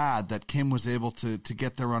glad that Kim was able to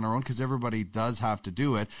get there on her own, because everybody does have to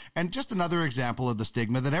do it. And just another example of the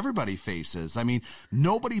stigma that everybody faces. I mean,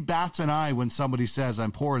 nobody bats an eye when somebody says,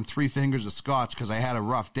 I'm pouring 3 fingers of scotch because I had a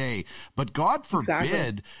rough day. But God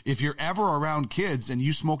forbid if you're ever around kids and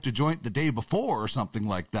you smoked a joint the day before or something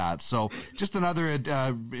like that. So just another,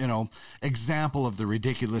 example of the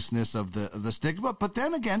ridiculousness of the stigma. But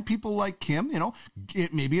then again, people like Kim,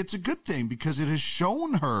 maybe it's a good thing, because it has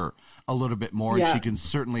shown her a little bit more, and she can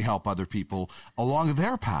certainly help other people along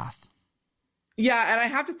their path. Yeah, and I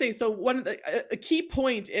have to say, so a key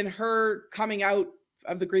point in her coming out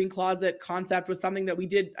of the green closet concept was something that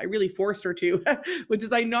I really forced her to, which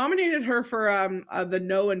is I nominated her for the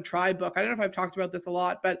Know and Try book. I don't know if I've talked about this a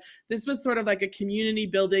lot, but this was sort of like a community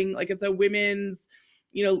building, like it's a women's,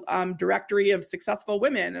 directory of successful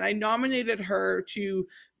women. And I nominated her to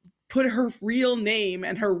put her real name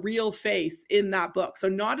and her real face in that book. So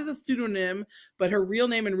not as a pseudonym, but her real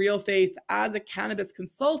name and real face as a cannabis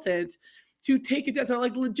consultant, to take it, so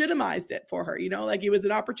like legitimized it for her, like it was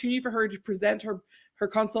an opportunity for her to present her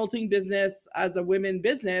consulting business as a women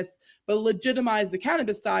business, but legitimize the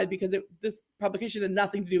cannabis side, because this publication had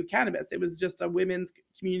nothing to do with cannabis. It was just a women's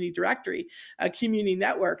community directory, a community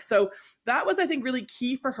network. So that was, I think, really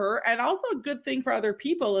key for her. And also a good thing for other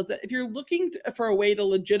people is that if you're looking for a way to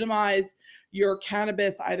legitimize your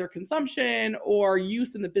cannabis, either consumption or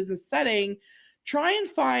use in the business setting, try and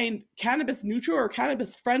find cannabis neutral or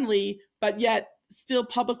cannabis friendly, but yet still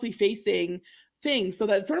publicly facing things, so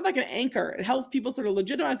that it's sort of like an anchor. It helps people sort of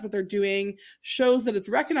legitimize what they're doing, shows that it's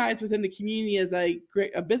recognized within the community as a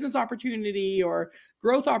business opportunity or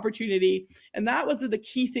growth opportunity. And that was the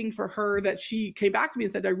key thing for her, that she came back to me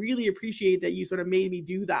and said, I really appreciate that you sort of made me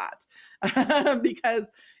do that, because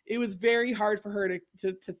it was very hard for her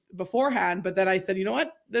to beforehand. But then I said, you know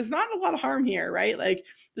what, there's not a lot of harm here, right? Like,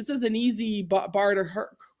 this is an easy bar to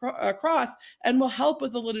cross, and will help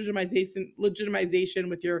with the legitimization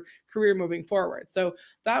with your career moving forward. So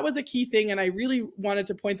that was a key thing. And I really wanted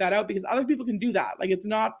to point that out, because other people can do that. Like, it's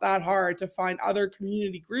not that hard to find other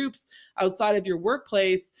community groups outside of your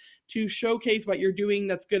workplace to showcase what you're doing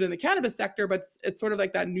that's good in the cannabis sector, but it's sort of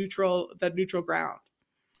like that neutral ground.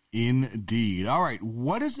 Indeed. All right.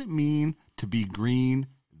 What does it mean to be green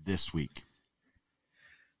this week?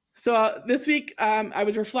 So this week, I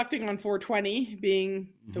was reflecting on 420 being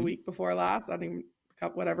the week before last, I don't even,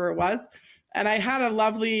 whatever it was. And I had a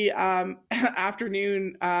lovely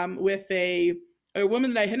afternoon with a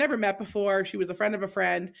woman that I had never met before. She was a friend of a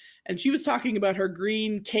friend, and she was talking about her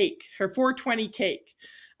green cake, her 420 cake.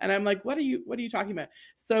 And I'm like, what are you talking about?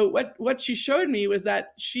 So what she showed me was that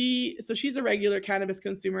she's a regular cannabis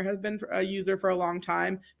consumer, has been a user for a long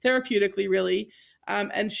time, therapeutically, really.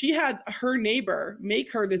 And she had her neighbor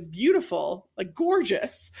make her this beautiful, like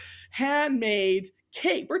gorgeous, handmade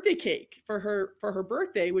birthday cake for her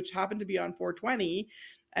birthday, which happened to be on 420.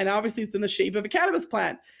 And obviously it's in the shape of a cannabis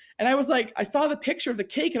plant. And I was like, I saw the picture of the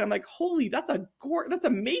cake and I'm like, holy, that's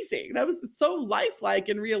amazing. That was so lifelike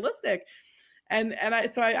and realistic. And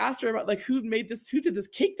so I asked her about, like, who did this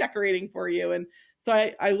cake decorating for you? And so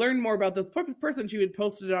I learned more about this person. She had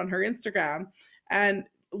posted it on her Instagram. And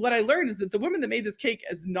what I learned is that the woman that made this cake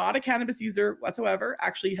is not a cannabis user whatsoever,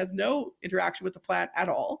 actually has no interaction with the plant at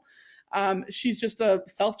all. She's just a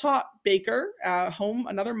self-taught baker,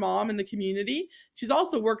 another mom in the community. She's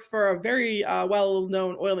also works for a very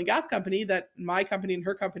well-known oil and gas company that my company and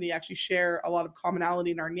her company actually share a lot of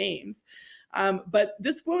commonality in our names. But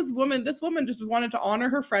this woman just wanted to honor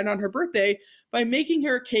her friend on her birthday by making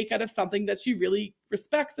her a cake out of something that she really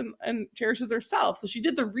respects and cherishes herself. So she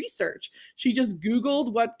did the research. She just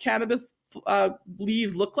Googled what cannabis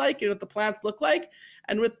leaves look like and what the plants look like,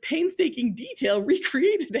 and with painstaking detail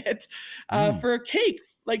recreated it for a cake,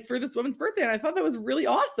 like for this woman's birthday. And I thought that was really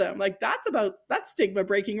awesome. Like that's stigma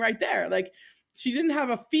breaking right there. Like she didn't have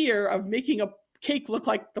a fear of making a cake look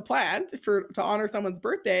like the plant to honor someone's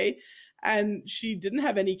birthday. And she didn't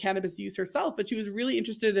have any cannabis use herself, but she was really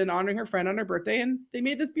interested in honoring her friend on her birthday. And they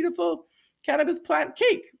made this beautiful cannabis plant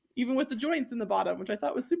cake, even with the joints in the bottom, which I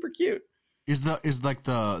thought was super cute. Is like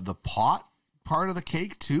the pot part of the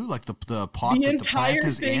cake too? Like the pot the that entire the plant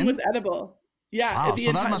is thing in? was edible. Yeah. Wow,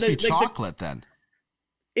 so that must be chocolate then.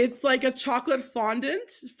 It's like a chocolate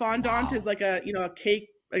fondant. Fondant is like a cake.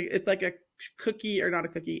 It's like a cookie, or not a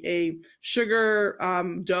cookie, a sugar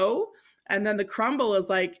dough. And then the crumble is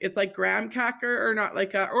it's like graham cracker, or not,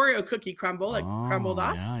 like a Oreo cookie crumble, crumbled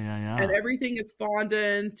up. Yeah. And everything is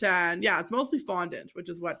fondant, and it's mostly fondant, which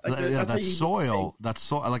is what. That's soil. That's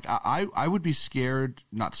so. Like I would be scared.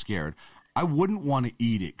 Not scared. I wouldn't want to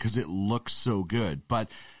eat it because it looks so good. But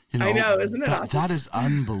I know, isn't it? Awesome? That is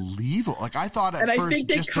unbelievable. Like I thought at first,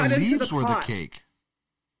 just the leaves were the cake.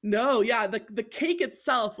 No, yeah, the cake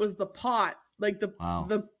itself was the pot. Like the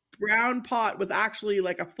brown pot was actually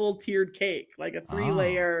like a full tiered cake, like a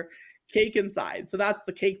 3-layer cake inside. So that's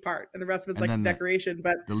the cake part, and the rest of it's like decoration.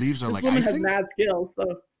 But the leaves are this like woman icing? has mad skills. So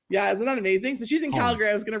yeah, isn't that amazing? So she's in Calgary.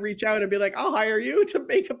 I was going to reach out and be like, I'll hire you to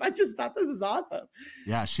make a bunch of stuff. This is awesome.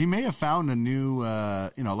 Yeah, she may have found a new,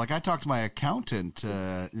 like I talked to my accountant.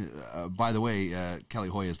 By the way, Kelly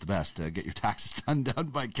Hoy is the best. Get your taxes done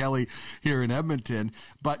by Kelly here in Edmonton.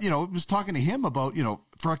 But, was talking to him about,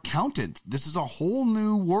 for accountants, this is a whole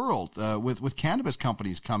new world with cannabis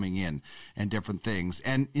companies coming in and different things.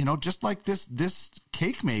 And, just like this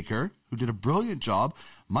cake maker who did a brilliant job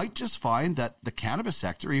might just find that the cannabis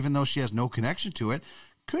sector, even though she has no connection to it,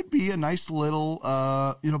 could be a nice little,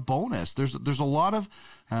 bonus. There's a lot of,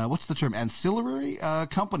 what's the term, ancillary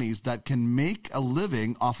companies that can make a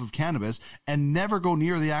living off of cannabis and never go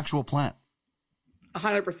near the actual plant.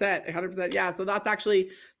 100%. Yeah. So that's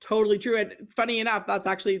actually totally true. And funny enough, that's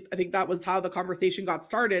actually, I think that was how the conversation got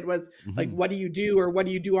started, was like, what do you do, or what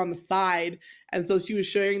do you do on the side? And so she was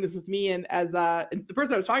sharing this with me. And as the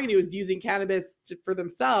person I was talking to was using cannabis for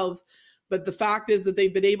themselves. But the fact is that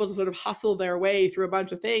they've been able to sort of hustle their way through a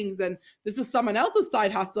bunch of things. And this was someone else's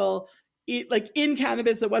side hustle, in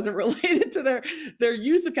cannabis that wasn't related to their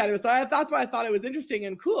use of cannabis. So that's why I thought it was interesting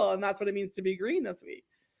and cool. And that's what it means to be green this week.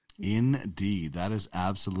 Indeed. That is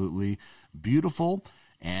absolutely beautiful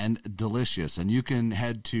and delicious. And you can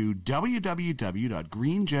head to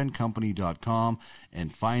www.greengencompany.com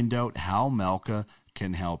and find out how Malka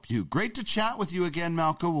can help you. Great to chat with you again,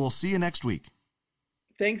 Malka. We'll see you next week.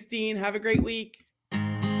 Thanks, Dean. Have a great week.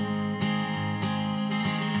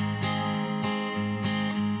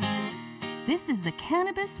 This is the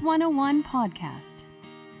Cannabis 101 podcast.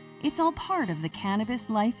 It's all part of the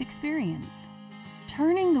cannabis life experience.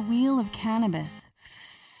 Turning the wheel of cannabis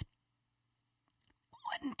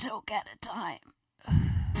one toke at a time.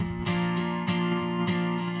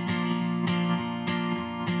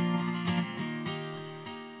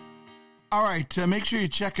 All right, make sure you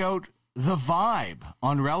check out The Vibe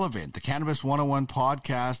on Relevant, the Cannabis 101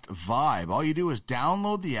 podcast Vibe. All you do is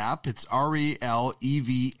download the app. It's RELEVNT.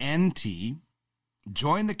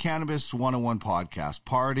 Join the Cannabis 101 podcast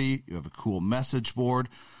party. You have a cool message board.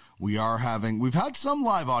 We've had some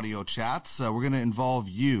live audio chats. We're going to involve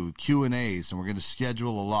you, Q&As, and we're going to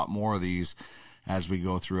schedule a lot more of these as we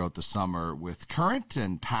go throughout the summer with current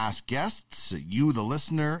and past guests, you, the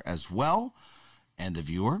listener, as well, and the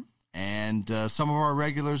viewer, and some of our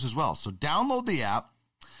regulars as well. So download the app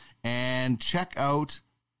and check out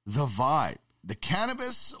The Vibe, the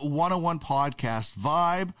Cannabis 101 podcast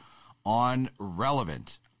Vibe on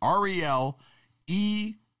Relevant. RELEVNT.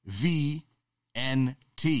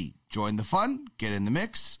 Join the fun, get in the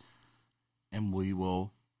mix, and we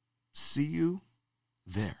will see you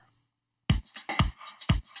there.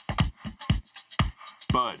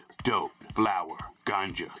 Bud, dope, flower,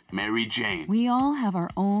 ganja, Mary Jane. We all have our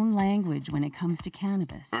own language when it comes to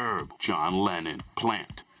cannabis. Herb, John Lennon,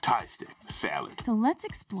 plant, Thai stick, salad. So let's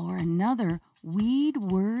explore another weed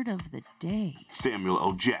word of the day. Samuel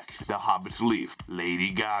L. Jackson, The Hobbit's Leaf,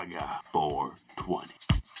 Lady Gaga, 420.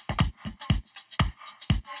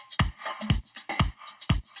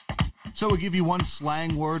 So we'll give you one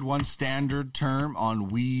slang word, one standard term on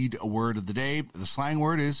weed word of the day. The slang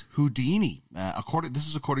word is Houdini. This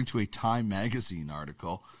is according to a Time magazine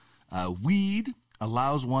article. Weed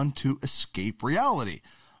allows one to escape reality,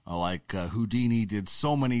 like Houdini did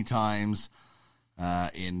so many times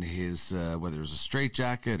in his, whether it was a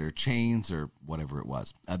straitjacket or chains or whatever it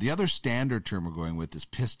was. The other standard term we're going with is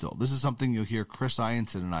pistol. This is something you'll hear Chris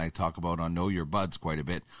Ianson and I talk about on Know Your Buds quite a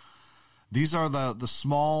bit. These are the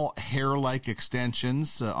small hair-like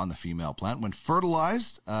extensions on the female plant. When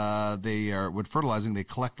fertilized, when fertilizing, they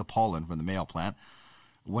collect the pollen from the male plant.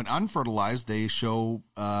 When unfertilized, they show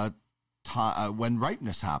when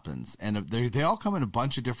ripeness happens. And they all come in a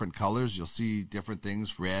bunch of different colors. You'll see different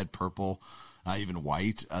things, red, purple, even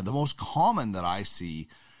white. The most common that I see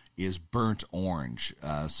is burnt orange.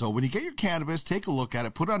 So when you get your cannabis, take a look at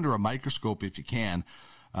it. Put it under a microscope if you can.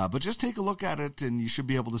 But just take a look at it, and you should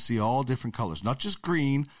be able to see all different colors. Not just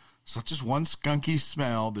green. It's not just one skunky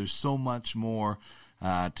smell. There's so much more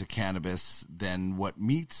to cannabis than what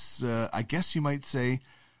meets, I guess you might say,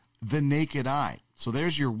 the naked eye. So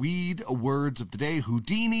there's your weed words of the day,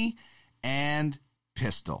 Houdini and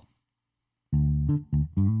pistol.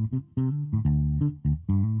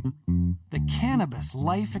 The Cannabis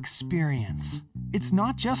Life Experience. It's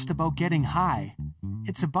not just about getting high.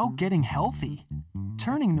 It's about getting healthy.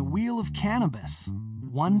 Turning the wheel of cannabis,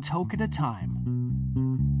 one toke at a time.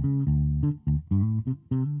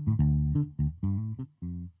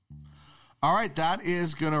 All right, that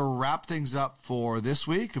is going to wrap things up for this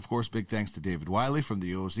week. Of course, big thanks to David Wiley from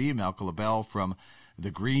the OZ, Malcolm LaBelle from the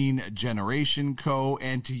Green Generation Co.,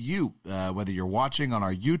 and to you, whether you're watching on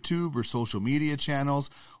our YouTube or social media channels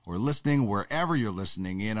or listening wherever you're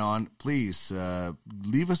listening in on, please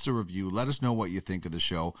leave us a review. Let us know what you think of the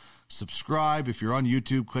show. Subscribe. If you're on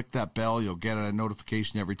YouTube, click that bell. You'll get a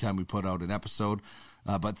notification every time we put out an episode.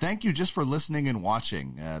 But thank you just for listening and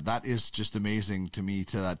watching. That is just amazing to me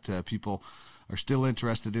that people are still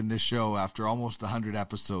interested in this show after almost 100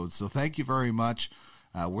 episodes. So thank you very much.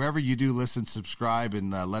 Wherever you do listen, subscribe, and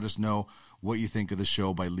let us know what you think of the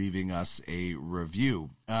show by leaving us a review.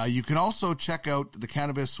 You can also check out the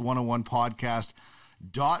Cannabis 101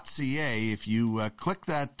 podcast.ca. If you click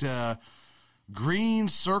that green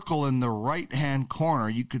circle in the right-hand corner,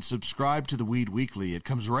 you could subscribe to the Weed Weekly. It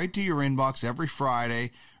comes right to your inbox every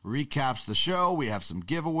Friday, recaps the show. We have some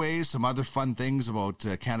giveaways, some other fun things about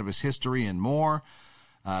cannabis history and more.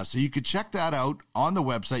 So you could check that out on the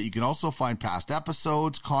website. You can also find past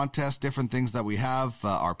episodes, contests, different things that we have,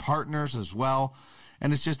 our partners as well.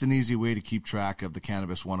 And it's just an easy way to keep track of the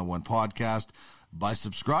Cannabis 101 podcast by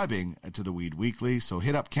subscribing to the Weed Weekly. So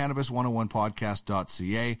hit up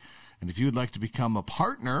cannabis101podcast.ca. And if you would like to become a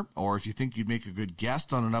partner, or if you think you'd make a good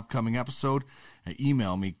guest on an upcoming episode,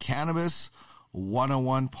 email me,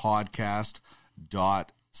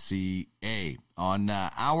 cannabis101podcast.ca. On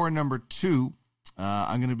hour number 2,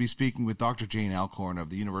 I'm going to be speaking with Dr. Jane Alcorn of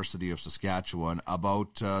the University of Saskatchewan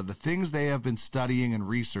about the things they have been studying and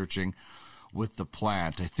researching with the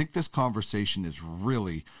plant. I think this conversation is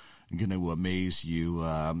really going to amaze you.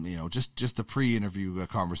 Just the pre-interview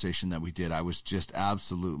conversation that we did, I was just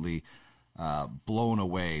absolutely blown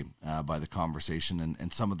away by the conversation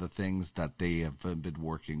and some of the things that they have been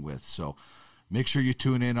working with. So make sure you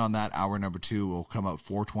tune in on that. Hour number 2 will come out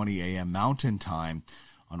 4:20 a.m. Mountain Time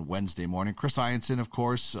on Wednesday morning. Chris Ianson, of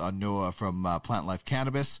course, from Plant Life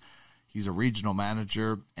Cannabis. He's a regional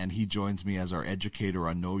manager, and he joins me as our educator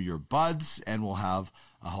on Know Your Buds, and we'll have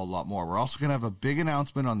a whole lot more. We're also going to have a big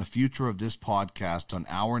announcement on the future of this podcast on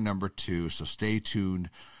hour number 2, so stay tuned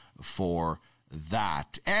for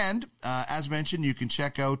that. And as mentioned, you can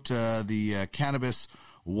check out the Cannabis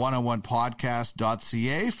 101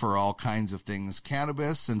 podcast.ca for all kinds of things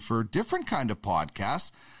cannabis, and for different kind of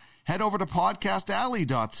podcasts, head over to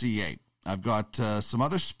podcastalley.ca. I've got some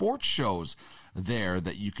other sports shows there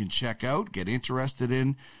that you can check out, get interested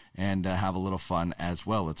in, and have a little fun as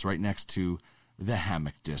well. It's right next to the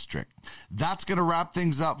Hammock District. That's going to wrap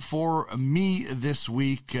things up for me this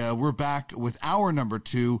week. We're back with hour number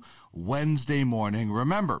 2 Wednesday morning.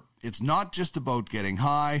 Remember, it's not just about getting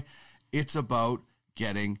high, it's about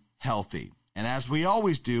getting healthy. And as we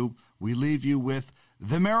always do, we leave you with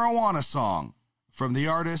the marijuana song from the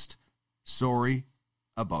artist Sorry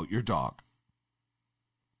About Your Dog.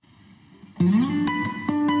 Mm-hmm.